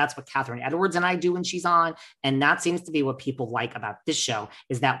that's what Catherine Edwards and I do when she's on. And that seems to be what people like about this show,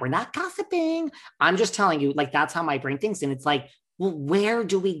 is that we're not gossiping. I'm just telling you, like, that's how my brain thinks. And it's like, well, where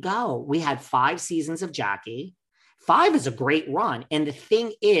do we go? We had 5 seasons of Jackie. 5 is a great run. And the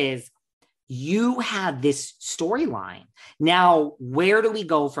thing is, you had this storyline. Now, where do we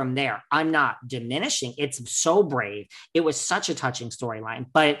go from there? I'm not diminishing. It's so brave. It was such a touching storyline,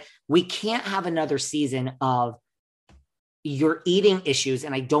 but we can't have another season of your eating issues.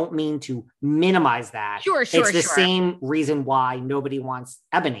 And I don't mean to minimize that. Sure. It's the same reason why nobody wants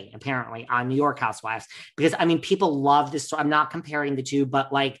Ebony, apparently, on New York Housewives, because I mean, people love this. I'm not comparing the two,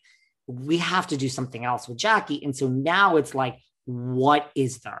 but like, we have to do something else with Jackie. And so now it's like, what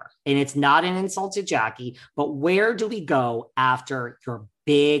is there? And it's not an insult to Jackie, but where do we go after your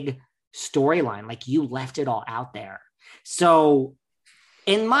big storyline? Like, you left it all out there. So,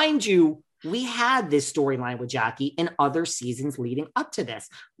 and mind you, we had this storyline with Jackie in other seasons leading up to this.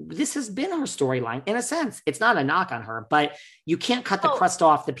 This has been her storyline in a sense. It's not a knock on her, but you can't cut the crust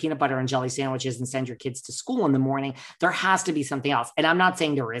off the peanut butter and jelly sandwiches and send your kids to school in the morning. There has to be something else. And I'm not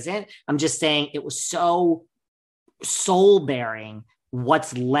saying there isn't. I'm just saying it was so soul bearing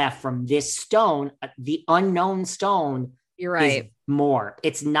what's left from this stone. The unknown stone. You're right. Is more.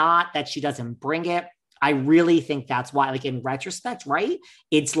 It's not that she doesn't bring it. I really think that's why, like, in retrospect, right?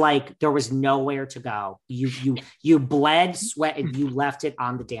 It's like there was nowhere to go. You bled, sweat, and you left it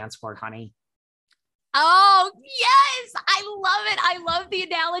on the dance floor, honey. Oh, yes. I love it. I love the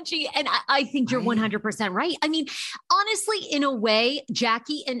analogy. And I think you're 100% right. I mean, honestly, in a way,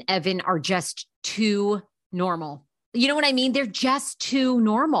 Jackie and Evan are just too normal. You know what I mean? They're just too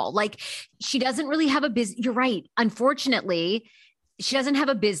normal. Like, she doesn't really have a business. You're right. Unfortunately, she doesn't have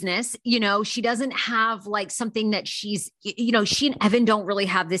a business. She doesn't have like something that she's, she and Evan don't really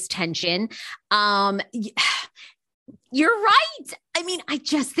have this tension. You're right. I mean, I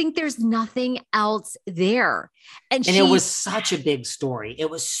just think there's nothing else there. And it was such a big story. It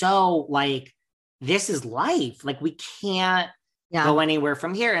was so like, this is life. Like, we can't go anywhere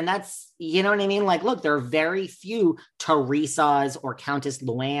from here. And that's, you know what I mean? Like, look, there are very few Teresa's or Countess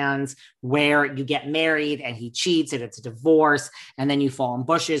Luann's where you get married and he cheats and it's a divorce. And then you fall in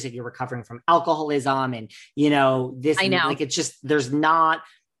bushes and you're recovering from alcoholism. And, this, I know. Like, it's just, there's not,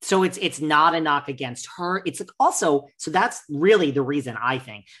 so it's not a knock against her. It's like also, so that's really the reason I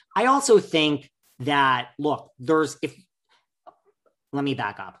think. I also think that, look, let me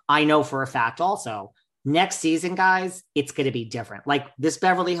back up. I know for a fact also, next season, guys, it's going to be different. Like this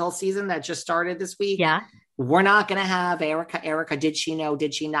Beverly Hills season that just started this week. Yeah. We're not going to have Erica. Did she know?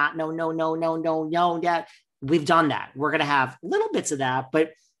 Did she not? No. That we've done that. We're going to have little bits of that,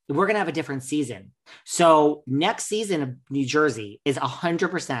 but we're going to have a different season. So next season of New Jersey is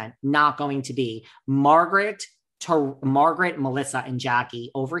 100% not going to be Margaret, Melissa, and Jackie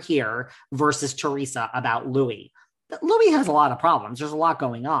over here versus Teresa about Louis. Louis has a lot of problems. There's a lot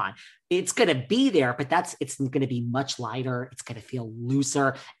going on. It's going to be there, but it's going to be much lighter. It's going to feel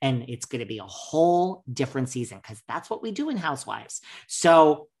looser, and it's going to be a whole different season because that's what we do in Housewives.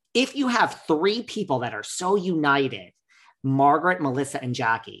 So if you have 3 people that are so united, Margaret, Melissa, and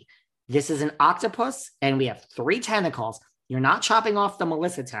Jackie, this is an octopus, and we have 3 tentacles. You're not chopping off the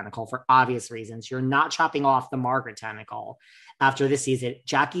Melissa tentacle for obvious reasons. You're not chopping off the Margaret tentacle. After this season,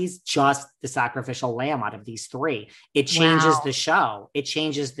 Jackie's just the sacrificial lamb out of these 3. It changes the show. It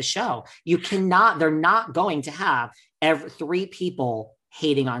changes the show. They're not going to have 3 people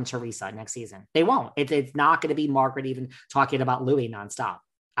hating on Teresa next season. They won't. It's not going to be Margaret even talking about Louis nonstop.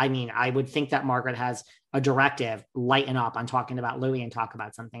 I mean, I would think that Margaret has a directive, lighten up on talking about Louis and talk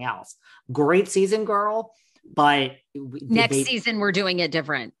about something else. Great season, girl. But next season, we're doing it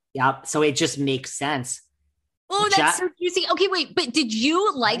different. Yep. So it just makes sense. Oh, that's so juicy. Okay, wait, but did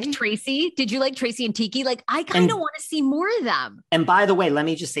you like Tracy? Did you like Tracy and Tiki? Like, I kind of want to see more of them. And by the way, let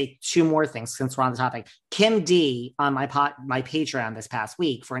me just say 2 more things since we're on the topic. Kim D on my Patreon this past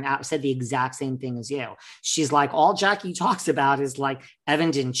week for an app said the exact same thing as you. She's like, all Jackie talks about is like,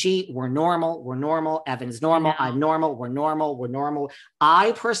 Evan didn't cheat. We're normal. Evan is normal. I'm normal. We're normal.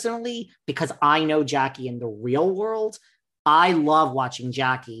 I personally, because I know Jackie in the real world, I love watching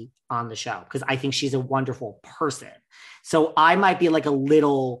Jackie on the show because I think she's a wonderful person. So I might be like a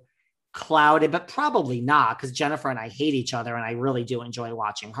little clouded, but probably not, because Jennifer and I hate each other and I really do enjoy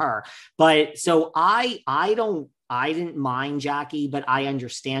watching her. But so I didn't mind Jackie, but I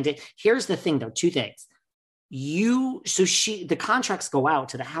understand it. Here's the thing though, two things. The contracts go out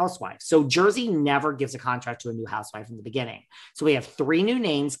to the housewife. So Jersey never gives a contract to a new housewife in the beginning. So we have 3 new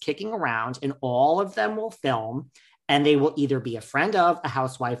names kicking around, and all of them will film, and they will either be a friend of a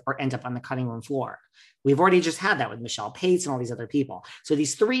housewife or end up on the cutting room floor. We've already just had that with Michelle Pace and all these other people. So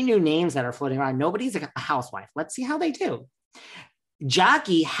these 3 new names that are floating around, nobody's a housewife. Let's see how they do.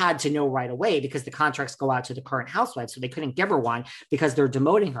 Jackie had to know right away because the contracts go out to the current housewife, so they couldn't give her one because they're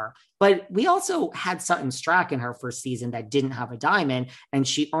demoting her. But we also had Sutton Strack in her first season that didn't have a diamond, and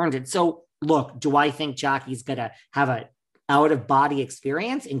she earned it. So look, do I think Jackie's going to have a out-of-body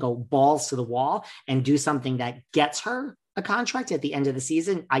experience and go balls to the wall and do something that gets her a contract at the end of the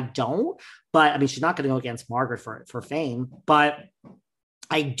season? I don't. But I mean, she's not going to go against Margaret for fame. But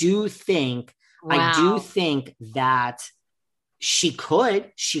I do think that she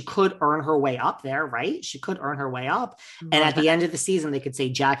could earn her way up there, right? She could earn her way up. And at the end of the season, they could say,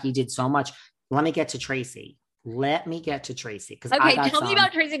 Jackie did so much. Let me get to Tracy. Okay, tell me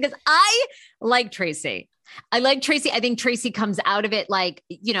about Tracy, because I like Tracy. I think Tracy comes out of it like,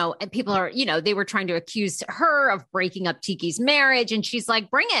 and people are, they were trying to accuse her of breaking up Tiki's marriage. And she's like,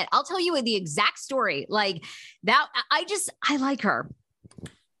 bring it. I'll tell you the exact story. Like that. I like her.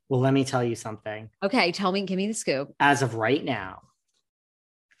 Well, let me tell you something. Okay, give me the scoop. As of right now,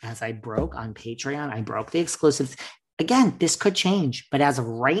 as I broke on Patreon, I broke the exclusives. Again, this could change, but as of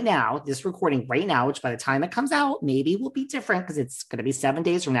right now, this recording right now, which by the time it comes out, maybe will be different because it's going to be 7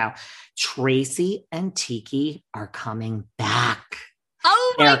 days from now, Tracy and Tiki are coming back.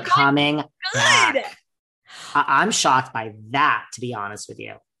 Oh my God. They're coming back. I'm shocked by that, to be honest with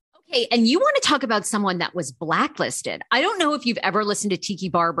you. Okay, and you want to talk about someone that was blacklisted. I don't know if you've ever listened to Tiki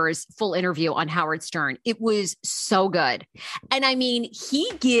Barber's full interview on Howard Stern. It was so good. And I mean, he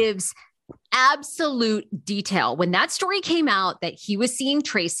gives absolute detail. When that story came out that he was seeing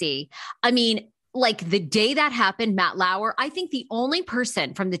Tracy, I mean, like the day that happened, Matt Lauer, I think the only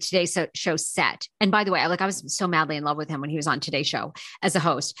person from the Today Show set, and by the way, I was so madly in love with him when he was on Today Show as a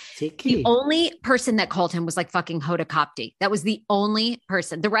host. Tiki. The only person that called him was like fucking Hoda Kotb. That was the only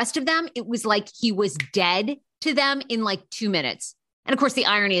person. The rest of them, it was like he was dead to them in like 2 minutes. And of course, the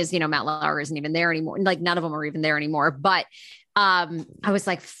irony is, Matt Lauer isn't even there anymore. Like none of them are even there anymore. But I was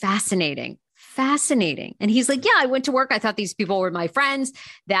like, fascinating. And he's like, yeah, I went to work. I thought these people were my friends,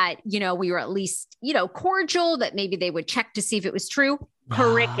 that, we were at least, cordial, that maybe they would check to see if it was true.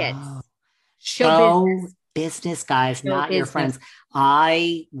 Crickets. Show business, guys, not your friends.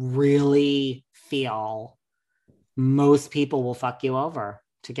 I really feel most people will fuck you over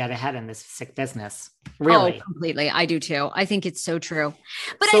to get ahead in this sick business. Really? Oh, completely. I do too. I think it's so true.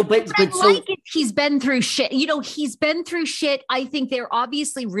 But he's been through shit. He's been through shit. I think they're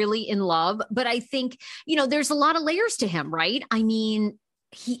obviously really in love, but I think, there's a lot of layers to him, right? I mean,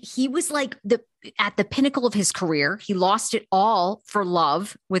 he was like at the pinnacle of his career. He lost it all for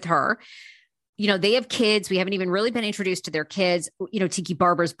love with her. They have kids. We haven't even really been introduced to their kids. Tiki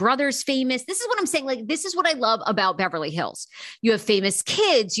Barber's brother's famous. This is what I'm saying. Like, this is what I love about Beverly Hills. You have famous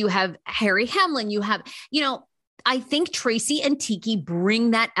kids. You have Harry Hamlin. You have, I think Tracy and Tiki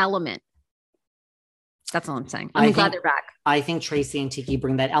bring that element. That's all I'm saying. I'm glad they're back. I think Tracy and Tiki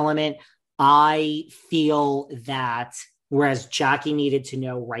bring that element. I feel that whereas Jackie needed to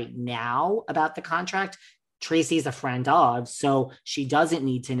know right now about the contract, Tracy's a friend of, so she doesn't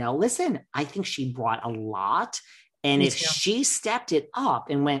need to know. Listen, I think she brought a lot. And if she stepped it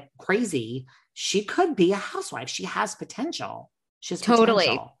up and went crazy, she could be a housewife. She has potential. She has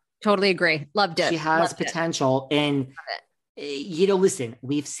potential. Totally agree. Loved it. She has potential. And listen,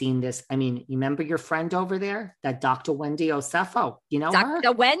 we've seen this. I mean, you remember your friend over there, that Dr. Wendy Osefo?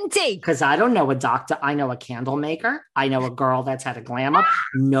 Dr. Wendy. Because I don't know a doctor. I know a candle maker. I know a girl that's had a glam up.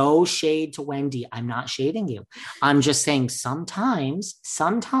 No shade to Wendy. I'm not shading you. I'm just saying sometimes,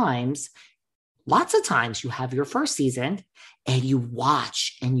 lots of times you have your first season and you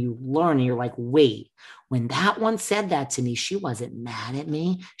watch and you learn and you're like, wait, when that one said that to me, she wasn't mad at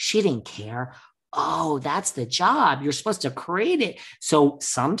me. She didn't care. Oh, that's the job. You're supposed to create it. So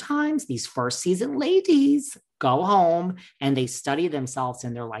sometimes these first season ladies go home and they study themselves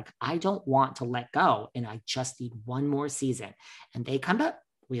and they're like, I don't want to let go. And I just need one more season. And they come back.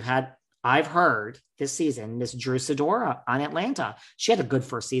 I've heard this season, Miss Drew Sidora on Atlanta. She had a good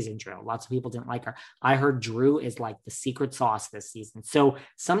first season, Drew. Lots of people didn't like her. I heard Drew is like the secret sauce this season. So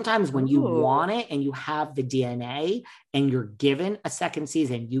sometimes when you want it and you have the DNA and you're given a second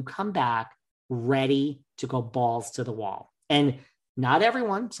season, you come back ready to go balls to the wall. And Not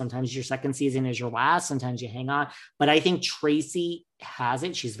everyone. Sometimes your second season is your last. Sometimes you hang on. But I think Tracy has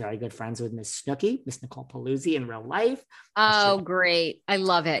it. She's very good friends with Miss Snooki, Miss Nicole Paluzzi in real life. Oh, great. I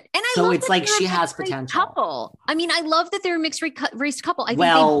love it. And I so love it's like she has potential. Couple. I mean, I love that they're a mixed race couple. I think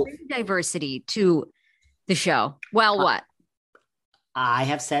they bring diversity to the show. Well, what? I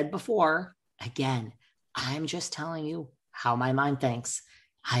have said before, again, I'm just telling you how my mind thinks.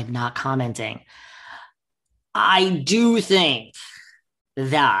 I'm not commenting. I do think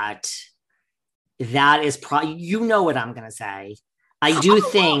that is probably, you know what I'm going to say. I do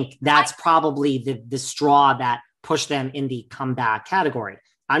think that's probably the straw that pushed them in the comeback category.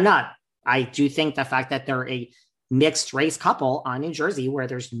 I do think the fact that they're a mixed race couple on New Jersey where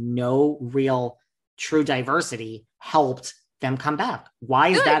there's no real true diversity helped them come back. Why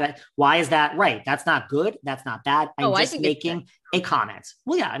is that right? That's not good. That's not bad. I'm just making a comment.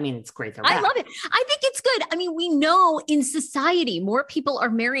 Well, yeah, I mean, it's great. I love it. I think it's good. I mean, we know in society, more people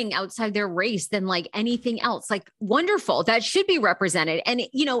are marrying outside their race than like anything else. Like, wonderful. That should be represented. And,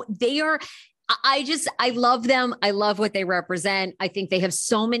 they are, I love them. I love what they represent. I think they have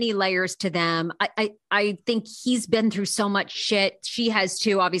so many layers to them. I think he's been through so much shit. She has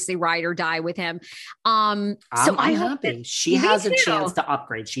too, obviously ride or die with him. I'm happy. She has a chance to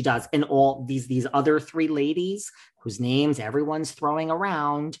upgrade. She does. And all these other three ladies whose names everyone's throwing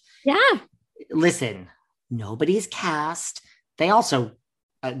around. Yeah. Listen, nobody's cast. They also,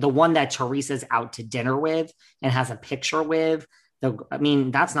 the one that Teresa's out to dinner with and has a picture with,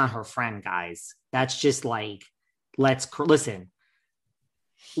 that's not her friend, guys. That's just like, listen.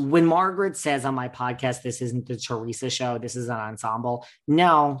 When Margaret says on my podcast, this isn't the Teresa show, this is an ensemble.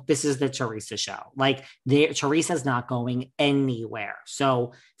 No, this is the Teresa show. Like, Teresa's not going anywhere.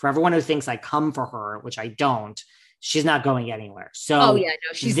 So for everyone who thinks I come for her, which I don't, she's not going anywhere. So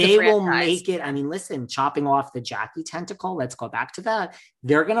they will make it. I mean, listen, chopping off the Jackie tentacle, let's go back to that.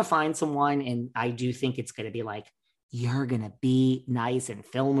 They're going to find someone. And I do think it's going to be like, you're going to be nice and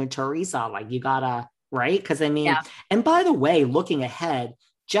film with Teresa. Like, you gotta, right? Because and by the way, looking ahead,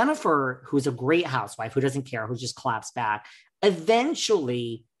 Jennifer, who's a great housewife, who doesn't care, who just claps back,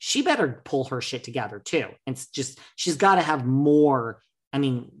 eventually she better pull her shit together too. And it's just, she's got to have more. I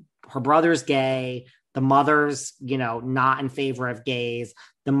mean, her brother's gay. The mother's, not in favor of gays.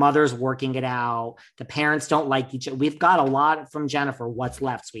 The mother's working it out. The parents don't like each other. We've got a lot from Jennifer. What's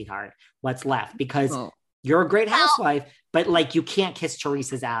left, sweetheart? What's left? Because you're a great housewife, but like, you can't kiss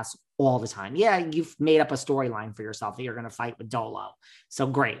Teresa's ass all the time. Yeah, you've made up a storyline for yourself that you're going to fight with Dolo. So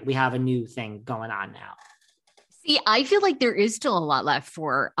great. We have a new thing going on now. See, I feel like there is still a lot left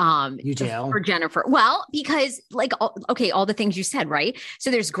for Jennifer. Well, because all the things you said, right?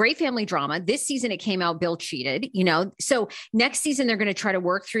 So there's great family drama. This season it came out Bill cheated, So next season they're going to try to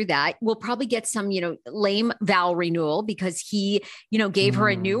work through that. We'll probably get some, lame vow renewal because he, gave her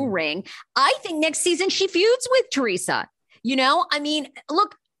a new ring. I think next season she feuds with Teresa. I mean,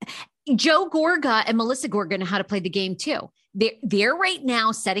 look, Joe Gorga and Melissa Gorga know how to play the game too. They're right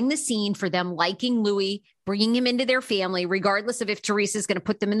now setting the scene for them liking Louis, bringing him into their family, regardless of if Teresa's going to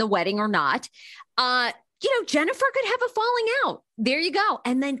put them in the wedding or not. Jennifer could have a falling out. There you go.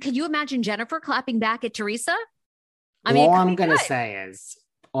 And then could you imagine Jennifer clapping back at Teresa? All I'm going to say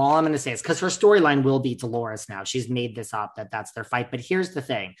is because her storyline will be Dolores now. She's made this up that's their fight. But here's the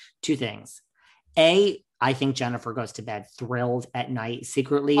thing. Two things. I think Jennifer goes to bed thrilled at night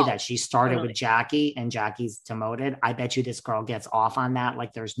secretly that she started with Jackie and Jackie's demoted. I bet you this girl gets off on that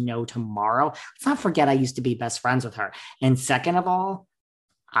like there's no tomorrow. Let's not forget I used to be best friends with her. And second of all,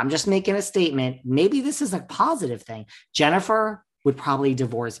 I'm just making a statement. Maybe this is a positive thing. Jennifer would probably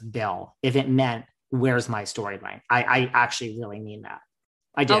divorce Bill if it meant where's my storyline. I actually really mean that.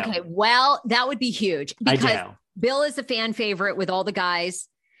 I do. Okay, well, that would be huge because Bill is a fan favorite with all the guys.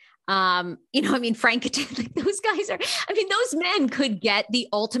 Frank, those guys those men could get the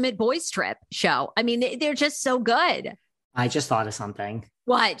ultimate boys trip show. I mean, they're just so good. I just thought of something.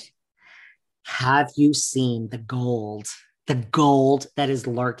 What? Have you seen the gold that is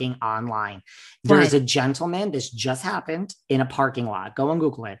lurking online? There's a gentleman, this just happened in a parking lot. Go and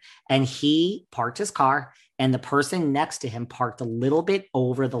Google it. And he parked his car and the person next to him parked a little bit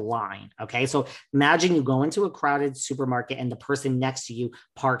over the line. Okay. So imagine you go into a crowded supermarket and the person next to you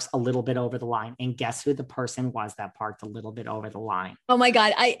parks a little bit over the line. And guess who the person was that parked a little bit over the line? Oh my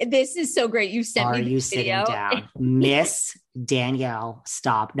God. This is so great. You sent me the video. Are you sitting down? Miss Danielle,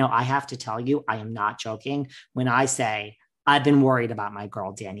 stop. No, I have to tell you, I am not joking when I say I've been worried about my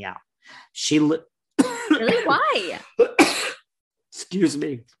girl, Danielle. Really? Why? Excuse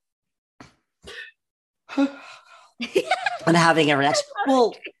me. I'm having a reaction.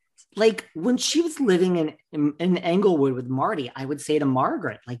 Well, like when she was living in in Englewood with Marty, I would say to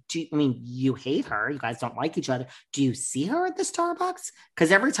Margaret, like, you hate her. You guys don't like each other. Do you see her at the Starbucks?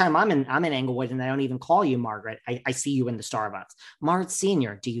 Because every time I'm in Englewood and I don't even call you Margaret, I see you in the Starbucks. Mart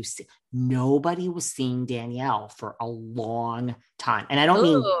Senior, do you see? Nobody was seeing Danielle for a long time. And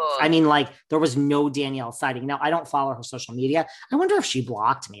I mean like there was no Danielle sighting. Now I don't follow her social media. I wonder if she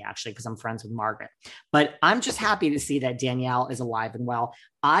blocked me actually, because I'm friends with Margaret, but I'm just happy to see that Danielle is alive and well.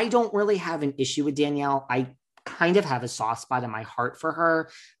 I don't really have an issue with Danielle. I kind of have a soft spot in my heart for her,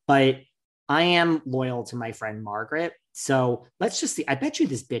 but I am loyal to my friend Margaret. So let's just see. I bet you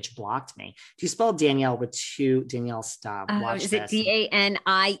this bitch blocked me. Do you spell Danielle with two? Danielle, stop. Watch is this. it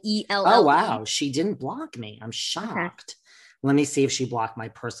Danielle? Oh, wow. She didn't block me. I'm shocked. Okay. Let me see if she blocked my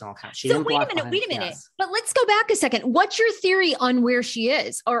personal account. She didn't block. Wait a minute. Yes. But let's go back a second. What's your theory on where she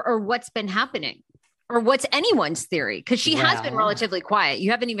is or what's been happening? Or what's anyone's theory? Because she has been relatively quiet.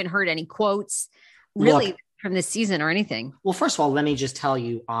 You haven't even heard any quotes really from this season or anything. Well, first of all, let me just tell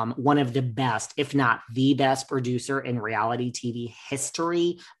you, one of the best, if not the best producer in reality TV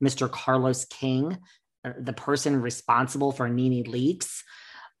history, Mr. Carlos King, the person responsible for Nene Leakes,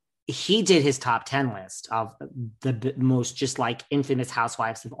 he did his top 10 list of the most just like infamous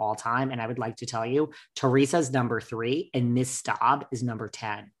housewives of all time. And I would like to tell you, Teresa's number 3 and Miss Staub is number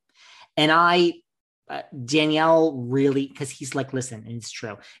 10. And Danielle really, because he's like, listen, and it's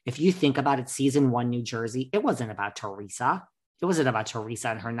true. If you think about it, season 1, New Jersey, it wasn't about Teresa. It wasn't about Teresa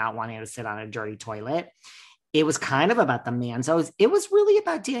and her not wanting to sit on a dirty toilet. It was kind of about the Manzos. It was really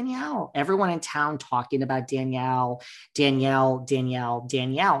about Danielle. Everyone in town talking about Danielle. Now,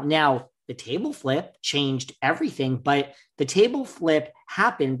 the table flip changed everything, but the table flip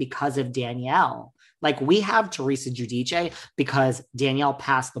happened because of Danielle. Like we have Teresa Giudice because Danielle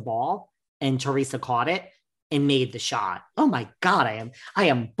passed the ball and Teresa caught it and made the shot. Oh my God, I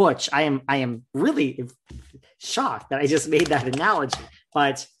am Butch. I am really shocked that I just made that analogy,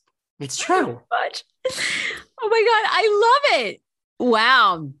 but it's true. Butch. Oh my God, I love it.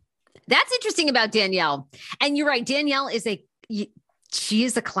 Wow. That's interesting about Danielle. And you're right. Danielle she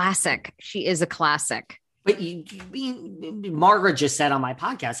is a classic. She is a classic. But Margaret just said on my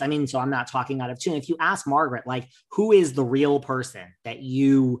podcast, so I'm not talking out of tune. If you ask Margaret, like, who is the real person that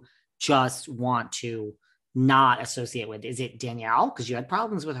you just want to not associate with? Is it Danielle? Because you had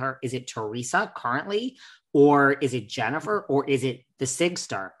problems with her. Is it Teresa currently? Or is it Jennifer? Or is it the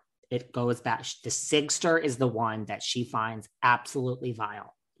Sigster? It goes back. The Sigster is the one that she finds absolutely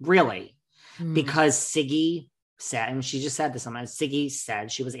vile. Really. Because Siggy said, and she just said this, Siggy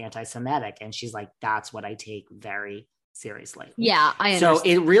said she was anti-Semitic. And she's like, that's what I take very seriously. Yeah, I understand. So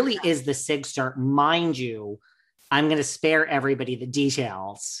it really is the Sigster. Mind you, I'm going to spare everybody the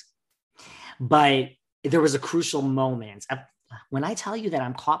details. But there was a crucial moment. When I tell you that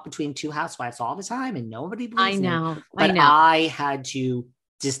I'm caught between two housewives all the time and nobody believes me. But I had to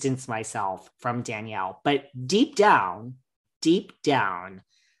distance myself from Danielle. But deep down,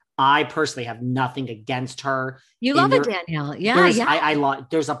 I personally have nothing against her. You love it, Danielle. Yeah. I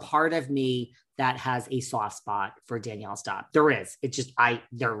love. There's a part of me that has a soft spot for Danielle Staub. There is. It just,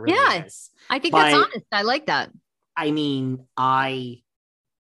 there really is. I think that's honest. I like that. And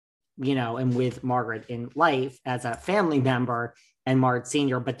with Margaret in life as a family member and Mart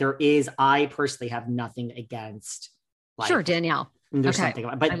Senior, but I personally have nothing against. Sure, Danielle. There's something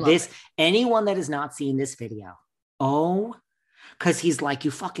about, but anyone that has not seen this video, because he's like,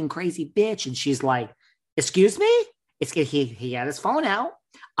 you fucking crazy bitch. And she's like, excuse me? He had his phone out.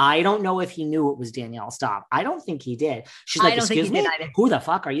 I don't know if he knew it was Danielle Staub. I don't think he did. She's like, excuse me? Who the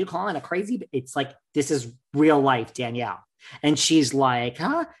fuck are you calling a crazy? It's like, this is real life, Danielle. And she's like,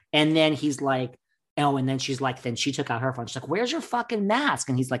 huh? And then he's like, oh, and then she's like, then she took out her phone. She's like, where's your fucking mask?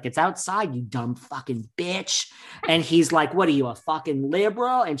 And he's like, it's outside, you dumb fucking bitch. And he's like, what are you, a fucking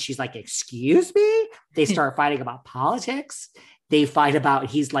liberal? And she's like, excuse me? They start fighting about politics. They fight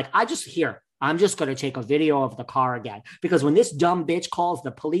about, he's like, I'm just going to take a video of the car again. Because when this dumb bitch calls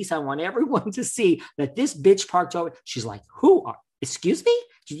the police, I want everyone to see that this bitch parked over. She's like, excuse me?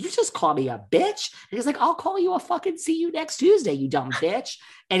 Did you just call me a bitch? And he's like, I'll call you a fucking see you next Tuesday, you dumb bitch.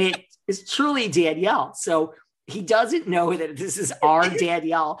 And it is truly Danielle. So he doesn't know that this is our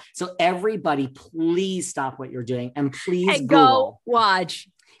Danielle. So everybody, please stop what you're doing. And please go watch.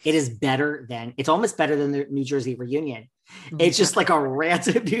 It's almost better than the New Jersey reunion. It's just like a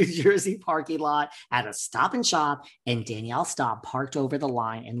random New Jersey parking lot at a Stop and Shop, and Danielle Staub parked over the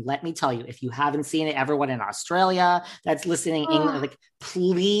line. And let me tell you, if you haven't seen it, everyone in Australia that's listening, England, like,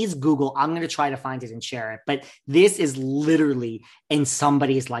 please Google. I'm going to try to find it and share it. But this is literally, and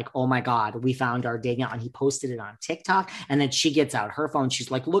somebody's like, oh my God, we found our Danielle. And he posted it on TikTok. And then she gets out her phone.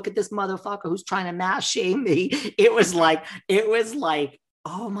 She's like, look at this motherfucker who's trying to mass shame me. It was like,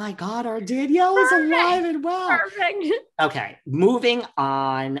 oh my God, our Danielle is alive and well. Perfect. Okay, moving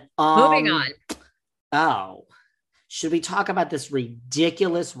on. Oh, should we talk about this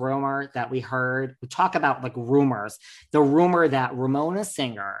ridiculous rumor that we heard? We talk about like rumors. The rumor that Ramona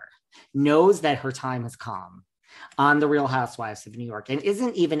Singer knows that her time has come on The Real Housewives of New York and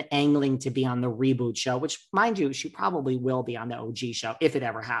isn't even angling to be on the reboot show, which, mind you, she probably will be on the OG show if it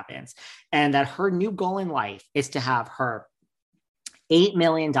ever happens. And that her new goal in life is to have her $8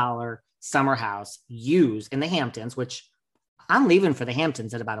 million summer house used in the Hamptons, which I'm leaving for the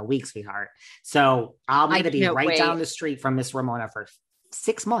Hamptons in about a week, sweetheart. So I'm going to be right down the street from Miss Ramona for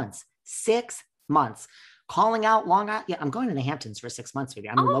 6 months. 6 months. Calling out Long Island. Yeah, I'm going to the Hamptons for 6 months, baby.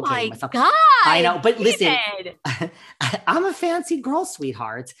 I'm relocating myself. God, I know, but David. Listen, I'm a fancy girl,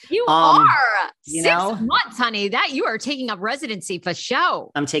 sweetheart. You are. You 6 months, honey. That you are taking up residency for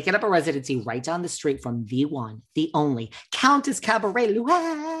show. I'm taking up a residency right down the street from the one, the only Countess Cabaret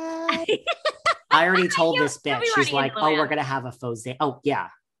Luette. I already told this bitch. She's like, oh, we're going to have a faux. Oh, yeah.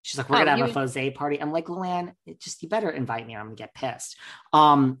 She's like, we're going to have a faux party. I'm like, Luann, you better invite me or I'm going to get pissed.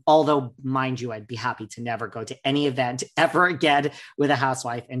 Although, mind you, I'd be happy to never go to any event ever again with a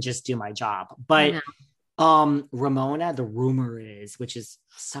housewife and just do my job. But Ramona, the rumor is, which is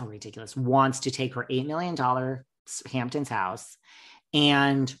so ridiculous, wants to take her $8 million Hamptons house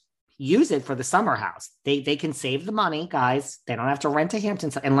and use it for the summer house. They can save the money, guys. They don't have to rent a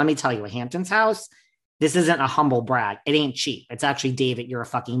Hamptons. And let me tell you, a Hamptons house, this isn't a humble brag. It ain't cheap. It's actually, David, you're a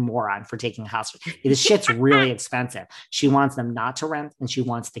fucking moron for taking a house. This shit's really expensive. She wants them not to rent, and she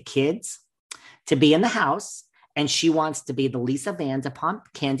wants the kids to be in the house, and she wants to be the Lisa Vanderpump,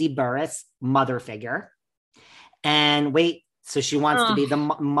 Candy Burris mother figure. And so she wants to be the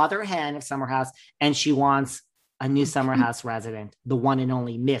mother hen of Summer House, and she wants a new Summer House resident, the one and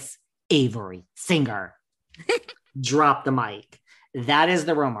only Miss Avery Singer. Drop the mic. That is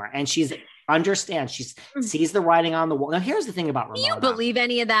the rumor. And she sees the writing on the wall. Now, here's the thing about Ramona. Do you believe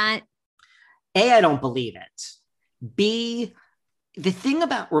any of that? A, I don't believe it. B, the thing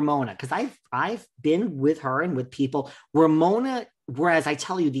about Ramona, because I've been with her and with people, Ramona, whereas I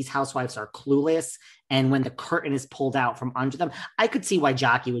tell you these housewives are clueless, and when the curtain is pulled out from under them, I could see why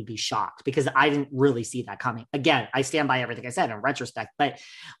Jackie would be shocked because I didn't really see that coming. Again, I stand by everything I said in retrospect, but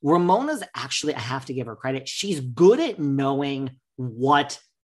Ramona's actually, I have to give her credit. She's good at knowing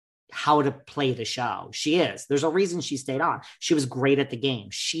how to play the show. She is. There's a reason she stayed on. She was great at the game.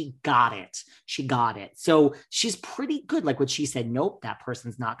 She got it. So she's pretty good. Like what she said, nope, that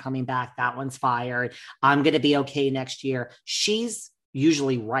person's not coming back. That one's fired. I'm going to be okay next year. She's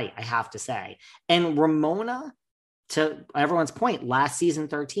usually right, I have to say. And Ramona, to everyone's point, last season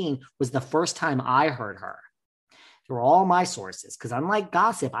 13 was the first time I heard her. Through all my sources, because unlike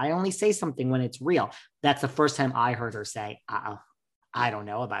gossip, I only say something when it's real. That's the first time I heard her say, I don't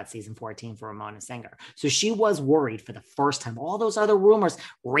know about season 14 for Ramona Singer. So she was worried for the first time. All those other rumors,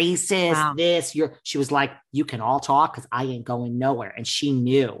 racist, she was like, you can all talk because I ain't going nowhere. And she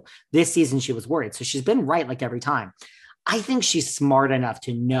knew this season she was worried. So she's been right like every time. I think she's smart enough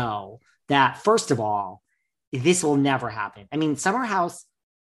to know that, first of all, this will never happen. I mean, Summer House,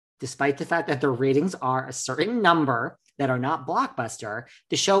 despite the fact that their ratings are a certain number that are not blockbuster,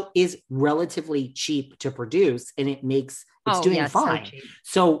 the show is relatively cheap to produce and it's doing fine.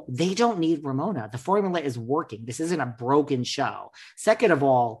 So they don't need Ramona. The formula is working. This isn't a broken show. Second of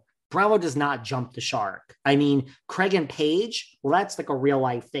all, Bravo does not jump the shark. I mean, Craig and Paige, well, that's like a real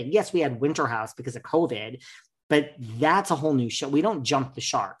life thing. Yes, we had Winter House because of COVID, but that's a whole new show. We don't jump the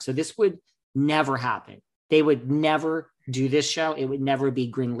shark. So this would never happen. They would never do this show. It would never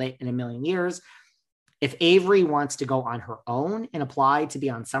be greenlit in a million years. If Avery wants to go on her own and apply to be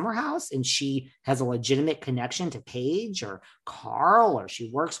on Summer House and she has a legitimate connection to Paige or Carl, or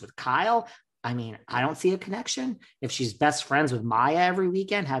she works with Kyle, I mean, I don't see a connection. If she's best friends with Maya every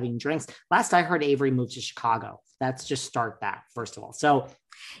weekend having drinks. Last I heard, Avery moved to Chicago. Let's just start that, first of all. So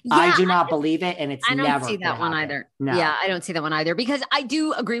I do not believe it. And I don't see that one either. No. Yeah, I don't see that one either, because I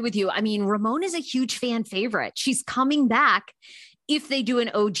do agree with you. I mean, Ramona is a huge fan favorite. She's coming back if they do an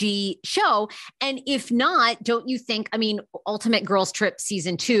OG show. And if not, don't you think, I mean, Ultimate Girls Trip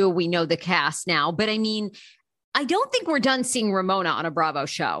season 2, we know the cast now, but I mean, I don't think we're done seeing Ramona on a Bravo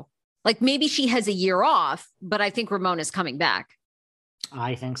show. Like maybe she has a year off, but I think Ramona's coming back.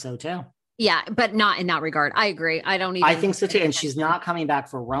 I think so too. Yeah, but not in that regard. I agree. I think so too. And she's not coming back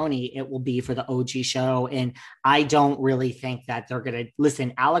for RHONJ. It will be for the OG show. And I don't really think that they're going to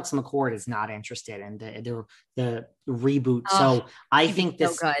listen. Alex McCord is not interested in the reboot. So I think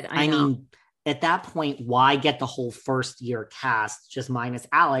this, so good. I mean, at that point, why get the whole first year cast just minus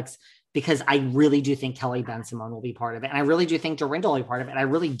Alex? Because I really do think Kelly Ben-Simone will be part of it. And I really do think Dorinda will be part of it. And I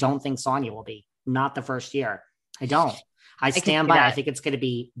really don't think Sonia will be, not the first year. I don't. I stand by. I think it's going to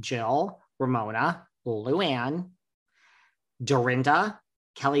be Jill, Ramona, Luann, Dorinda,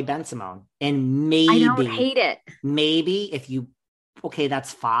 Kelly Ben-Simone. And maybe. I don't hate it. Maybe if you. Okay,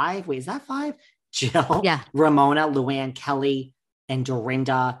 that's 5. Wait, is that 5? Jill, Ramona, Luann, Kelly, and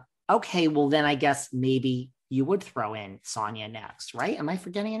Dorinda. Okay, well, then I guess maybe you would throw in Sonia next, right? Am I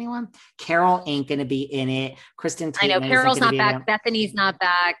forgetting anyone? Carol ain't going to be in it. Kristen Tate. I know Carol's not back. Bethany's not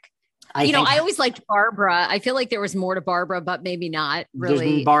back. I always liked Barbara. I feel like there was more to Barbara, but maybe not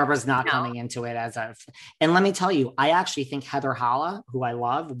really. Barbara's not coming into it and let me tell you, I actually think Heather Halla, who I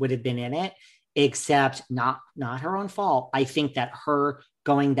love, would have been in it, except not her own fault. I think that her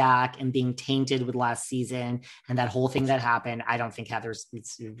going back and being tainted with last season and that whole thing that happened, I don't think Heather's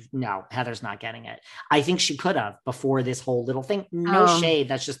not getting it. I think she could have before this whole little thing. No shade.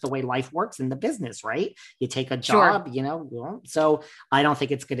 That's just the way life works in the business, right? You take a job, so I don't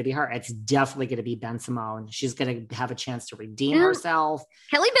think it's going to be her. It's definitely going to be Ben-Simone. She's going to have a chance to redeem herself.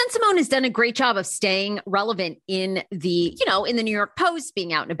 Kelly Ben-Simone has done a great job of staying relevant in the, in the New York Post,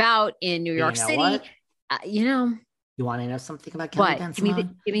 being out and about in New York City. You want to know something about Kelly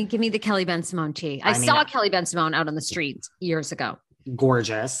Ben-Simone? Give me the Kelly Ben-Simone tea. I saw Kelly Ben-Simone out on the streets years ago.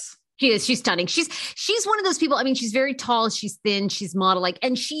 Gorgeous. She is. She's stunning. She's one of those people. I mean, she's very tall. She's thin. She's model-like.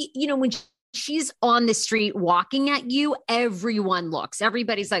 And she, when she's on the street walking at you, everyone looks.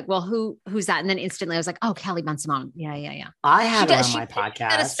 Everybody's like, well, who's that? And then instantly I was like, oh, Kelly Ben-Simone. Yeah. I had her on my podcast.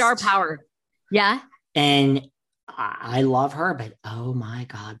 She's got a star power. Yeah. And I love her, but oh my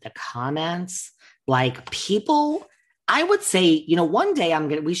God, the comments, like people... I would say, one day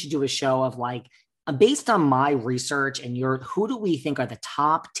we should do a show of like, based on my research and who do we think are the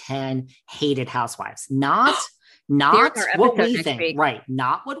top 10 hated housewives? Not what we think, right?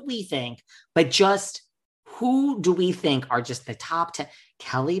 Not what we think, but just who do we think are just the top 10?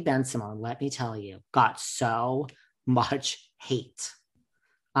 Kelly Ben-Simone, let me tell you, got so much hate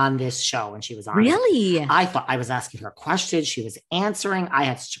on this show when she was on. Really? I thought I was asking her questions. She was answering.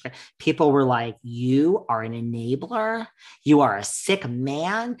 People were like, you are an enabler. You are a sick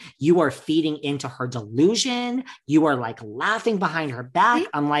man. You are feeding into her delusion. You are like laughing behind her back.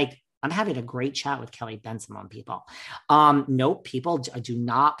 I'm like, I'm having a great chat with Kelly Ben-Simone people. Nope. People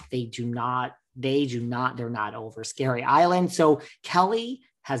they're not over Scary Island. So Kelly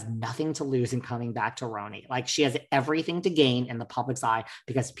has nothing to lose in coming back to RHONJ. Like she has everything to gain in the public's eye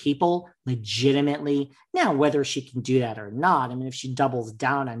because people legitimately, now whether she can do that or not, I mean, if she doubles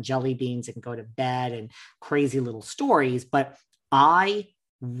down on jelly beans and go to bed and crazy little stories, but I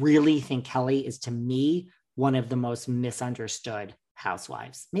really think Kelly is, to me, one of the most misunderstood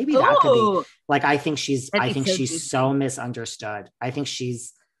housewives. Maybe that could be like, I think she's so misunderstood. I think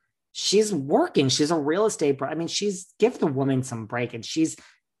she's working. She's a real estate I mean, give the woman some break. And she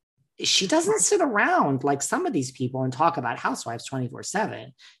doesn't sit around like some of these people and talk about housewives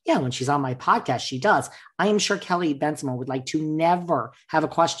 24/7. Yeah. When she's on my podcast, she does. I am sure Kelly Ben-Simone would like to never have a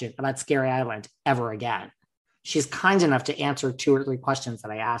question about Scary Island ever again. She's kind enough to answer 2 or 3 questions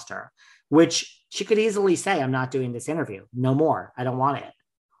that I asked her, which she could easily say, I'm not doing this interview. No more. I don't want it.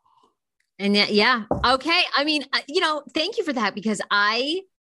 And yeah. Okay. I mean, thank you for that because I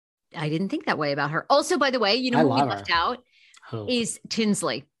didn't think that way about her. Also, by the way, who we left out is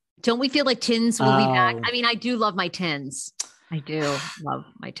Tinsley. Don't we feel like Tins will be back? I mean, I do love my Tins. I do love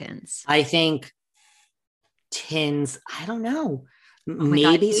my Tins. I think Tins, I don't know.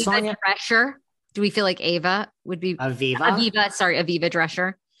 Maybe Sonia Drescher. Do we feel like Ava would be Aviva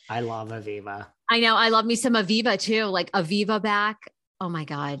Drescher? I love Aviva. I know. I love me some Aviva too. Like Aviva back. Oh my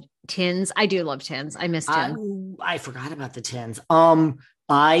God. Tins. I do love Tins. I miss Tins. I forgot about the Tins.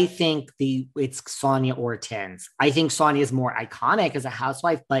 I think it's Sonia or Tins. I think Sonia is more iconic as a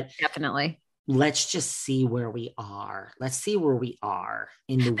housewife, but definitely. Let's just see where we are. Let's see where we are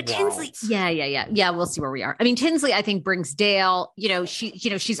in the world. Tinsley, yeah. We'll see where we are. I mean, Tinsley, I think brings Dale.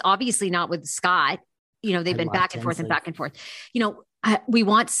 She's obviously not with Scott. They've been back and forth and back and forth. We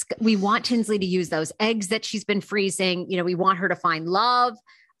want Tinsley to use those eggs that she's been freezing. We want her to find love.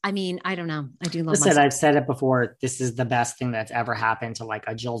 I mean, I don't know. I do love. Listen, I've said it before. This is the best thing that's ever happened to like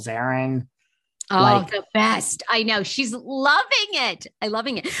a Jill Zarin. Oh, the best. I know. She's loving it.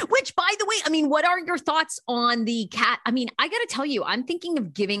 Loving it. Which, by the way, I mean, what are your thoughts on the cat? I mean, I got to tell you, I'm thinking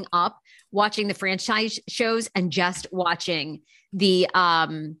of giving up watching the franchise shows and just watching the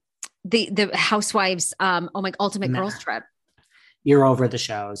Housewives, my Ultimate Girls Trip. You're over the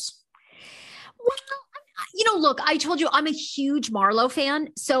shows. Well, look, I told you I'm a huge Marlo fan.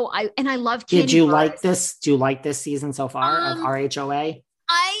 So I love Candy. Did you like this? Do you like this season so far of RHOA?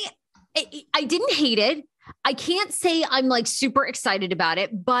 I didn't hate it. I can't say I'm like super excited about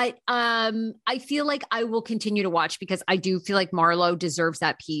it, but I feel like I will continue to watch because I do feel like Marlo deserves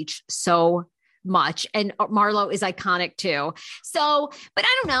that peach so much. And Marlo is iconic too. So, but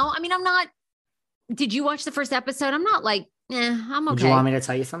I don't know. I mean, did you watch the first episode? I'm not like, I'm okay. Do you want me to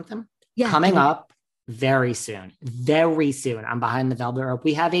tell you something? Yeah. Coming up very soon, I'm behind the velvet rope.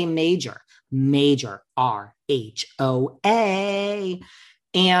 We have a major RHOA.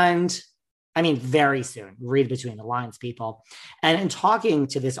 And I mean, very soon, read between the lines, people. And in talking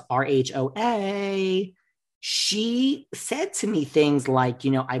to this RHOA, she said to me things like,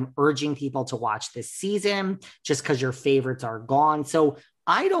 I'm urging people to watch this season just because your favorites are gone. So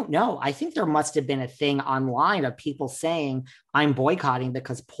I don't know. I think there must have been a thing online of people saying I'm boycotting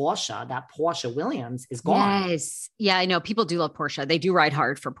because Portia Williams is gone. Yes. Yeah, I know. People do love Portia. They do ride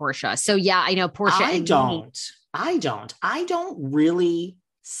hard for Portia. So yeah, I know Portia. I don't really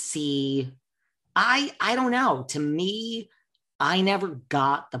see. I don't know. To me, I never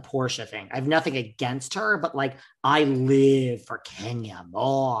got the Portia thing. I have nothing against her, but like I live for Kenya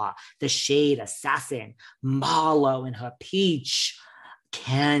Moore, the shade assassin, Marlo and her peach.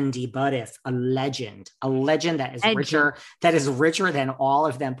 Candy Buddies, a legend that is richer than all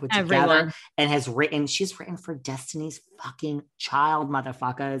of them put together, and she's written for Destiny's fucking Child,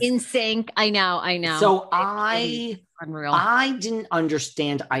 motherfuckers. In sync. I know. So I didn't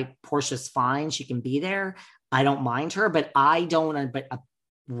understand. Portia's fine. She can be there. I don't mind her, but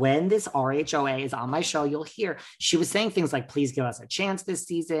when this RHOA is on my show, you'll hear she was saying things like, please give us a chance this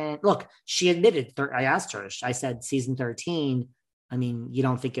season. Look, she admitted, I asked her, I said, season 13, I mean, you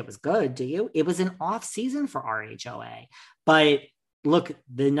don't think it was good, do you? It was an off season for RHOA. But look,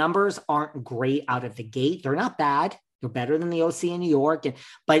 the numbers aren't great out of the gate. They're not bad. They're better than the OC in New York,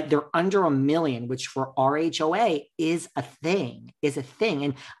 but they're under 1 million, which for RHOA is a thing.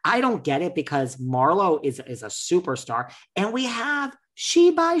 And I don't get it because Marlo is a superstar. And we have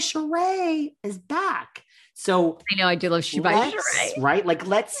She by Sheree is back. So I know I do love She by Sheree. Right? Like,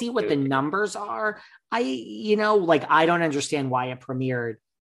 let's see what the numbers are. I don't understand why it premiered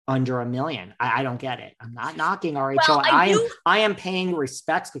under 1 million. I don't get it. I'm not knocking RHOA. Well, I am paying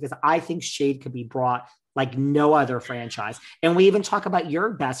respects because I think Shade could be brought like no other franchise. And we even talk about your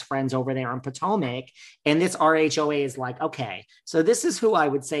best friends over there in Potomac. And this RHOA is like, okay, so this is who I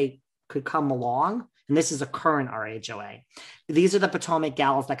would say could come along. And this is a current RHOA. These are the Potomac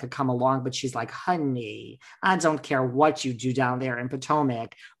gals that could come along, but she's like, honey, I don't care what you do down there in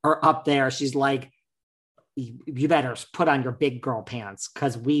Potomac or up there. She's like, you better put on your big girl pants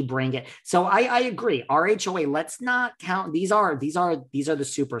because we bring it. So I agree. RHOA, let's not count. These are the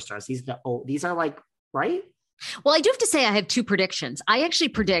superstars. These are like, right? Well, I do have to say I have two predictions. I actually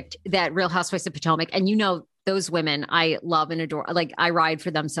predict that Real Housewives of Potomac, and those women I love and adore, like I ride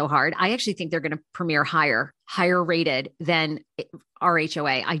for them so hard. I actually think they're going to premiere higher rated than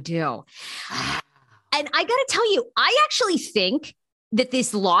RHOA. I do. And I got to tell you, I actually think that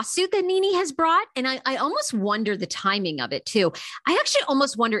this lawsuit that NeNe has brought, and I almost wonder the timing of it too. I actually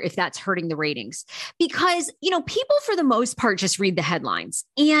almost wonder if that's hurting the ratings because, people for the most part just read the headlines,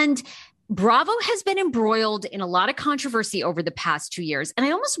 and Bravo has been embroiled in a lot of controversy over the past 2 years. And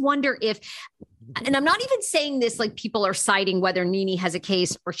I almost wonder and I'm not even saying this like people are citing whether NeNe has a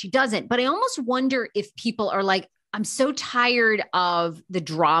case or she doesn't, but I almost wonder if people are like, I'm so tired of the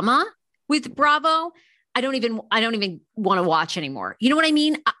drama with Bravo. I don't even want to watch anymore. You know what I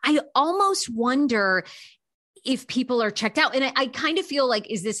mean? I almost wonder if people are checked out. And I kind of feel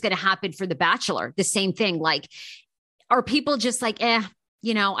like, is this going to happen for The Bachelor? The same thing. Like, are people just like,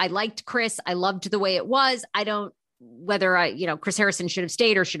 I liked Chris. I loved the way it was. Whether Chris Harrison should have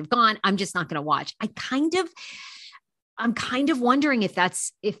stayed or should have gone. I'm just not going to watch. I'm kind of wondering if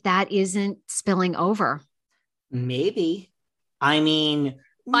that isn't spilling over. Maybe. I mean,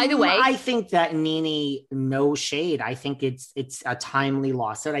 by the way, I think that NeNe, no shade. I think it's a timely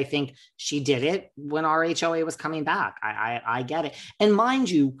lawsuit. I think she did it when RHOA was coming back. I get it. And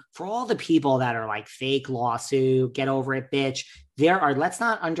mind you, for all the people that are like fake lawsuit, get over it, bitch, let's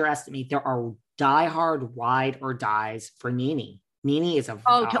not underestimate, there are diehard ride or dies for NeNe. NeNe is I'm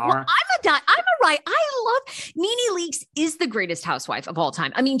a right. I love Nene Leakes is the greatest housewife of all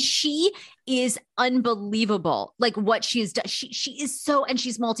time. I mean, she is unbelievable. Like what she has done. She is so, and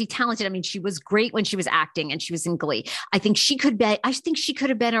she's multi-talented. I mean, she was great when she was acting and she was in Glee. I think she could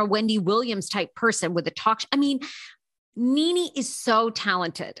have been a Wendy Williams type person with a talk. I mean, Nene is so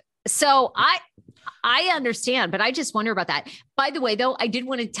talented. So I understand, but I just wonder about that. By the way, though, I did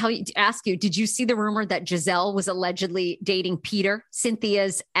want to ask you, did you see the rumor that Giselle was allegedly dating Peter,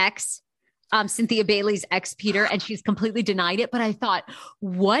 Cynthia Bailey's ex Peter, and she's completely denied it. But I thought,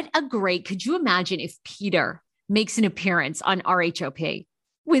 could you imagine if Peter makes an appearance on RHOP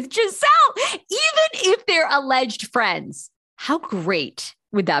with Giselle, even if they're alleged friends? How great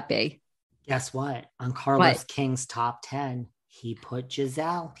would that be? Guess what? On Carlos King's top 10, he put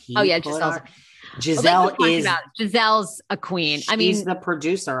Giselle. Giselle's a queen. She's the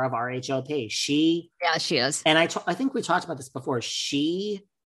producer of RHOP. She is. And I think we talked about this before. She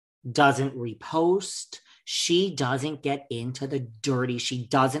doesn't repost. She doesn't get into the dirty. She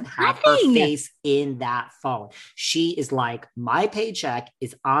doesn't have her face in that phone. She is like, my paycheck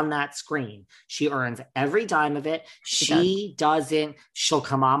is on that screen. She earns every dime of it. She'll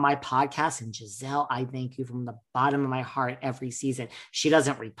come on my podcast and Giselle, I thank you from the bottom of my heart every season. She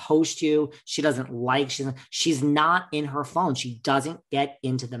doesn't repost you. She doesn't she's not in her phone. She doesn't get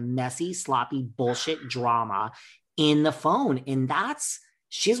into the messy, sloppy bullshit drama in the phone. And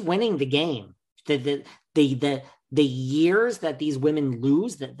she's winning the game. The years that these women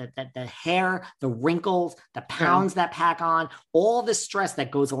lose, the hair, the wrinkles, the pounds that pack on, all the stress that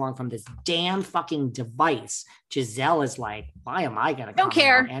goes along from this damn fucking device. Giselle is like, why am I going to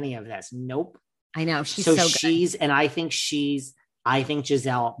comment on any of this? Nope. I know. She's so good. And I think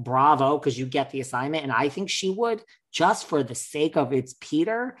Giselle, bravo, because you get the assignment. And I think she would, just for the sake of it's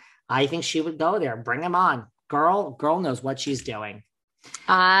Peter, I think she would go there. Bring him on. Girl knows what she's doing.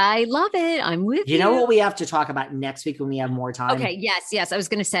 I love it. I'm with you. You know what we have to talk about next week when we have more time? Okay. Yes. I was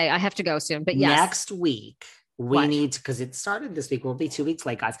going to say I have to go soon, but yes. Next week we need to, because it started this week. We'll be 2 weeks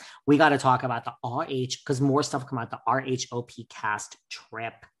late, guys. We got to talk about the because more stuff come out the RHOP cast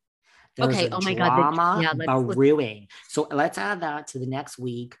trip. There's a drama brewing. So let's add that to the next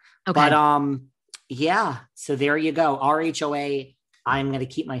week. Okay. But so there you go. RHOA. I'm going to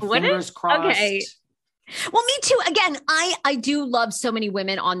keep my fingers crossed. Okay. Well, me too. Again, I do love so many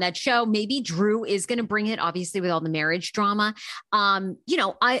women on that show. Maybe Drew is going to bring it, obviously, with all the marriage drama. I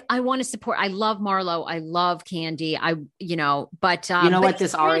want to support. I love Marlo. I love Candy. But you know what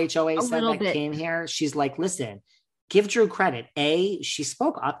this RHOA said that came here? She's like, listen, give Drew credit. She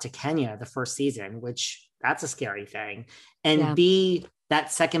spoke up to Kenya the first season, which that's a scary thing. And B,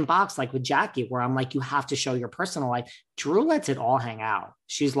 that second box, like with Jackie, where I'm like, you have to show your personal life. Drew lets it all hang out.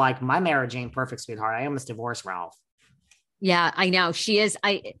 She's like, my marriage ain't perfect, sweetheart. I almost divorced Ralph. Yeah, I know. She is.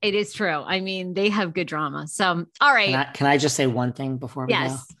 It is true. I mean, they have good drama. So, all right. Can I just say one thing before we go?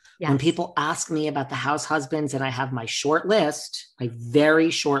 Yes. When people ask me about the house husbands and I have my short list, my very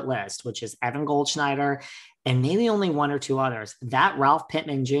short list, which is Evan Goldschneider and maybe only one or two others, that Ralph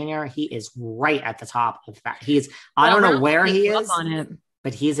Pittman Jr., he is right at the top of that. I don't know where he is,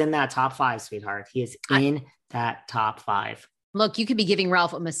 but he's in that top 5, sweetheart. He is in that top 5. Look, you could be giving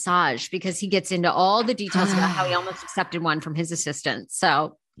Ralph a massage because he gets into all the details about how he almost accepted one from his assistant.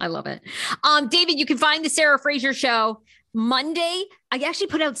 So I love it. David, you can find the Sarah Fraser Show Monday. I actually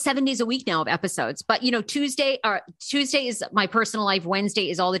put out 7 days a week now of episodes, but Tuesday is my personal life. Wednesday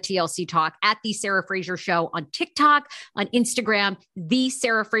is all the TLC talk at the Sarah Fraser Show on TikTok, on Instagram, the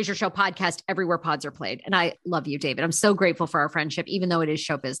Sarah Fraser Show podcast, everywhere pods are played. And I love you, David. I'm so grateful for our friendship, even though it is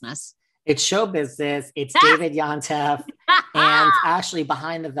show business. It's show business. It's David Yontef and Ashley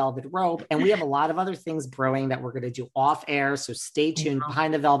behind the velvet rope. And we have a lot of other things brewing that we're going to do off air. So stay tuned.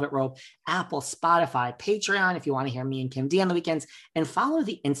 Behind the velvet rope, Apple, Spotify, Patreon, if you want to hear me and Kim D on the weekends, and follow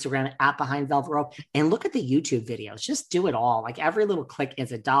the Instagram at Behind Velvet Rope and look at the YouTube videos. Just do it all. Like every little click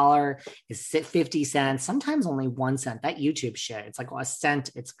is $1, is 50 cents, sometimes only 1 cent. That YouTube shit. It's like a cent.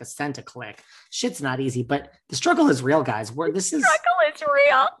 It's a cent a click. Shit's not easy, but the struggle is real, guys. Struggle is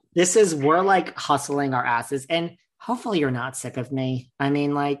real. We're like hustling our asses, and hopefully you're not sick of me. I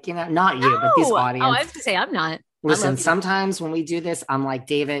mean, like, not you, but this audience. Oh, I was going to say, I'm not. Listen, sometimes when we do this, I'm like,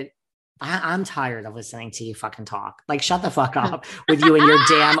 David, I'm tired of listening to you fucking talk. Like, shut the fuck up with you and your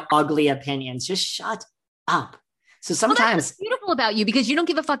damn ugly opinions. Just shut up. So sometimes that's beautiful about you, because you don't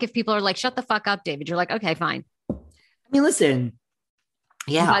give a fuck if people are like, shut the fuck up, David. You're like, okay, fine. I mean, listen.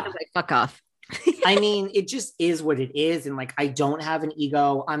 Yeah. And by the way, fuck off. I mean, it just is what it is. And like, I don't have an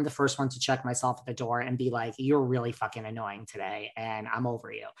ego. I'm the first one to check myself at the door and be like, you're really fucking annoying today, and I'm over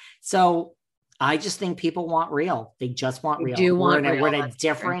you. So I just think people want real. They just want real. We're in a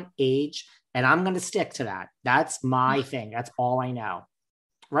different age, And I'm going to stick to that. That's my thing. That's all I know.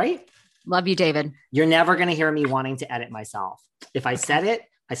 Right? Love you, David. You're never going to hear me wanting to edit myself. If I said it,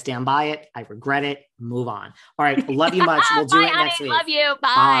 I stand by it. I regret it. Move on. All right. Love you much. We'll do it next week. Love you.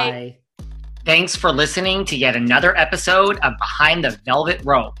 Bye. Thanks for listening to yet another episode of Behind the Velvet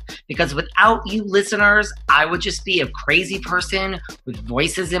Rope. Because without you listeners, I would just be a crazy person with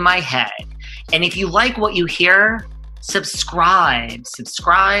voices in my head. And if you like what you hear, subscribe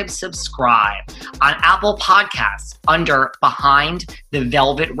on Apple Podcasts under Behind the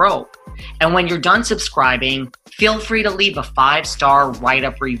Velvet Rope. And when you're done subscribing, feel free to leave a 5-star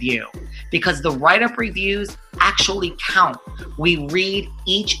write-up review, because the write-up reviews actually count. We read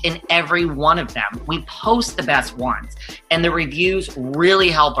each and every one of them. We post the best ones, and the reviews really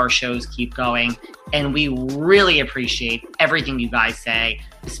help our shows keep going. And we really appreciate everything you guys say,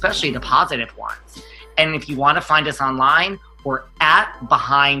 especially the positive ones. And if you want to find us online, we're at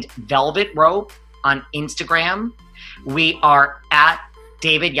Behind Velvet Rope on Instagram. We are at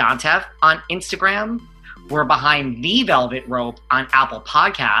David Yontef on Instagram. We're Behind the Velvet Rope on Apple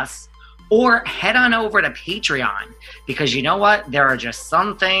Podcasts. Or head on over to Patreon, because you know what? There are just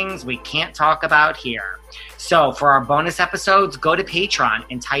some things we can't talk about here. So for our bonus episodes, go to Patreon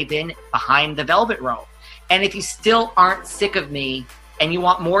and type in Behind the Velvet Rope. And if you still aren't sick of me and you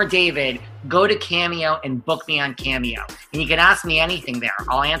want more David, go to Cameo and book me on Cameo. And you can ask me anything there.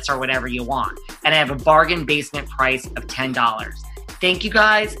 I'll answer whatever you want. And I have a bargain basement price of $10. Thank you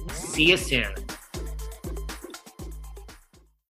guys. See you soon.